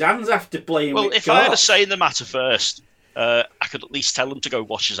washed his hands after playing with Well, if I had a say in the matter first, I could at least tell him to go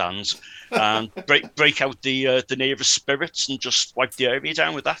wash his hands and break out the nearest spirits and just wipe the area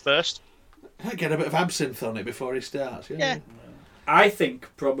down with that first. Get a bit of absinthe on it before he starts. Yeah. I think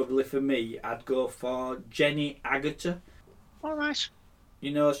probably for me, I'd go for Jenny Agutter. All right.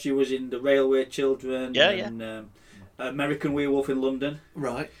 You know, she was in The Railway Children and American Werewolf in London.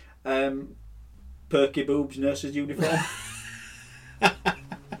 Right. Perky boobs, nurse's uniform.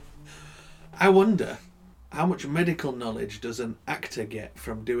 I wonder how much medical knowledge does an actor get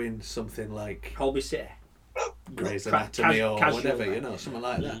from doing something like Holby City. Grey's Anatomy or casual, whatever, right? you know, something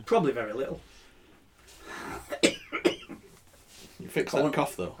like that. Probably very little. You fix that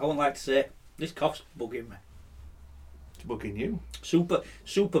cough though. I wouldn't like to say this cough's bugging me. It's bugging you. Super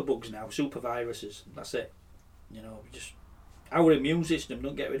bugs now, super viruses. That's it. You know, just our immune system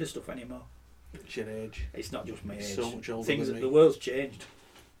don't get rid of stuff anymore. It's your age. It's not just my age. So much older Things than that me. the world's changed.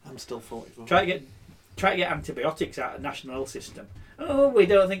 I'm still 44. Try to get antibiotics out of the national health system. Oh, we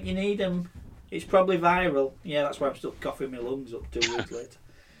don't think you need them. It's probably viral. Yeah, that's why I'm still coughing my lungs up 2 weeks later.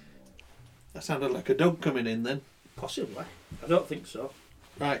 That sounded like a dog coming in then. Possibly. I don't think so.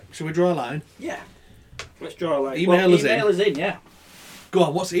 Right, shall we draw a line? Yeah. Let's draw a line. Email us in. Email us in, yeah. Go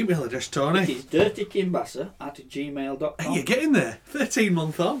on, what's the email address, It Tony? is dirtykimbasser@gmail.com. Hey, you're getting there. 13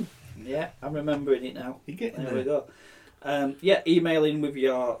 month on. Yeah, I'm remembering it now. You're getting There there. we go. Email in with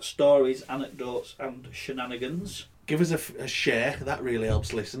your stories, anecdotes and shenanigans. Give us a share. That really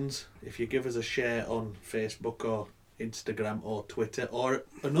helps listens. If you give us a share on Facebook or Instagram or Twitter or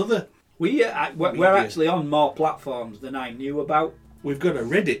another. We're actually on more platforms than I knew about. We've got a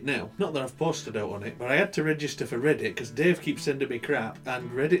Reddit now. Not that I've posted out on it, but I had to register for Reddit because Dave keeps sending me crap,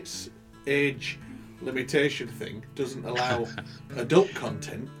 and Reddit's age limitation thing doesn't allow adult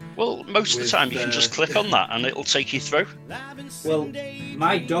content. Well, most of the With, time you can just click on that and it'll take you through. Well,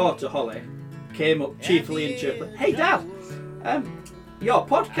 my daughter Holly came up cheerfully and chirpily. Hey Dad, your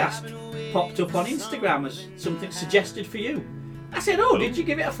podcast popped up on Instagram as something suggested for you. I said, oh, did you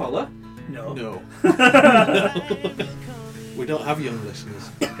give it a follow? No. No. We don't have young listeners.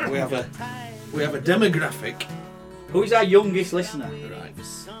 We have a demographic. Who is our youngest listener?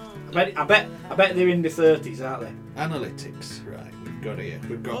 Right. I bet they're in their 30s, aren't they? Analytics. Right. We've got here.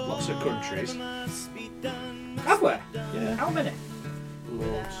 We've got lots of countries. Have we? Yeah. How many?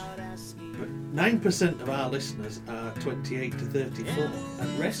 Loads. But 9% of our listeners are 28 to 34,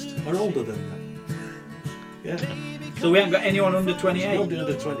 and the rest are older than that. Yeah. So we haven't got anyone under 28? Nobody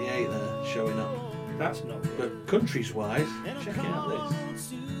under 28 there showing up. That's not good. But countries-wise, check out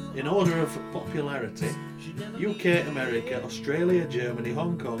this. In order of popularity, UK, America, Australia, Germany,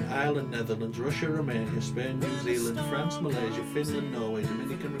 Hong Kong, Ireland, Netherlands, Russia, Romania, Spain, New Zealand, France, Malaysia, Finland, Norway,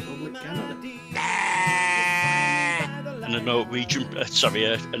 Dominican Republic, Canada. And a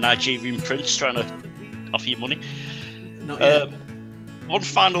Nigerian prince trying to offer you money. Not yet. One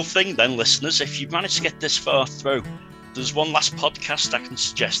final thing then, listeners, if you've managed to get this far through, there's one last podcast I can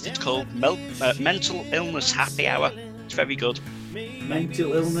suggest. It's called Mental Illness Happy Hour. It's very good.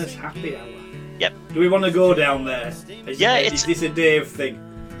 Mental illness happy hour. Yep. Do we want to go down there? Is this a Dave thing?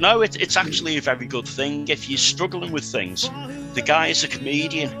 No, it's actually a very good thing. If you're struggling with things, the guy is a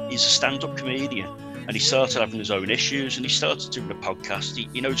comedian. He's a stand-up comedian. And he started having his own issues and he started doing a podcast.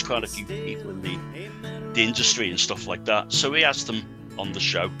 He knows quite a few people in the industry and stuff like that. So he has them on the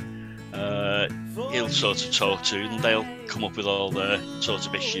show. He'll sort of talk to and they'll come up with all the sorts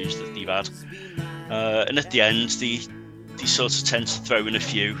of issues that they've had. And at the end, they sort of tend to throw in a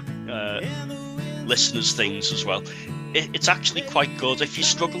few listeners' things as well. It's actually quite good if you're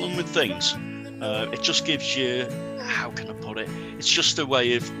struggling with things. It just gives you, how can I put it? It's just a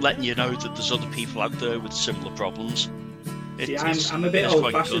way of letting you know that there's other people out there with similar problems. I'm a bit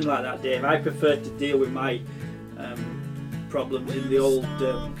old-fashioned like that, Dave. I prefer to deal with my problems in the old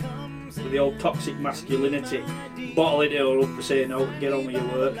with the old toxic masculinity, bottling it all up and saying, "Oh, get on with your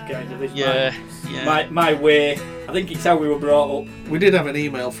work," kind of. This my way. I think it's how we were brought up. We did have an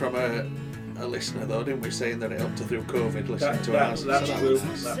email from a listener though, didn't we, saying that it helped her through COVID listening to ours. That's true.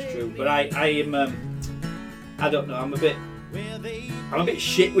 That's true. But I am. I don't know. I'm a bit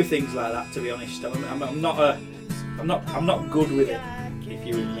shit with things like that, to be honest. I'm not good with it. If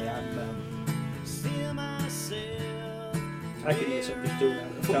you with me, I can hear something too now.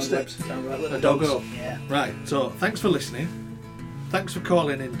 Footsteps. Sound like little A doggo. Yeah. Right. So thanks for listening. Thanks for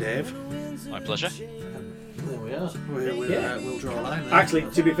calling in, Dave. My pleasure. There we are. We'll draw a line there. Actually,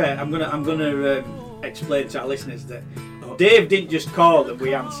 to be fair, I'm gonna explain to our listeners that Dave didn't just call and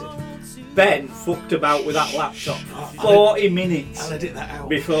we answered. Ben fucked about with that laptop for 40 minutes I'll edit that out.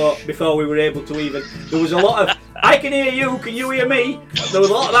 before we were able to even. There was a lot of I can hear you, can you hear me? There was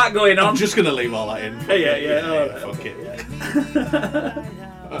a lot of that going on. I'm just going to leave all that in. Yeah. All right. Fuck it.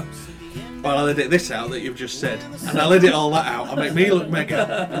 Well, I'll edit this out that you've just said, and I'll edit all that out. I'll make me look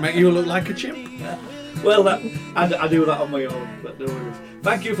mega, and make you look like a chimp. Well, I do that on my own, but no worries.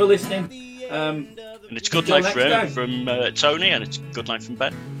 Thank you for listening. And it's good Until night next from Tony, and it's good night from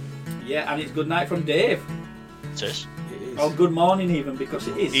Ben. Yeah, and it's good night from Dave. It is. Or good morning even, because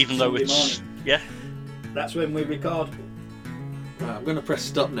it is. Even though Sunday it's morning. yeah. That's when we record. Right, I'm going to press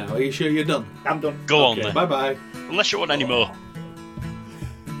stop now. Are you sure you're done? I'm done. Go on Okay, then. bye-bye. Unless you want any more.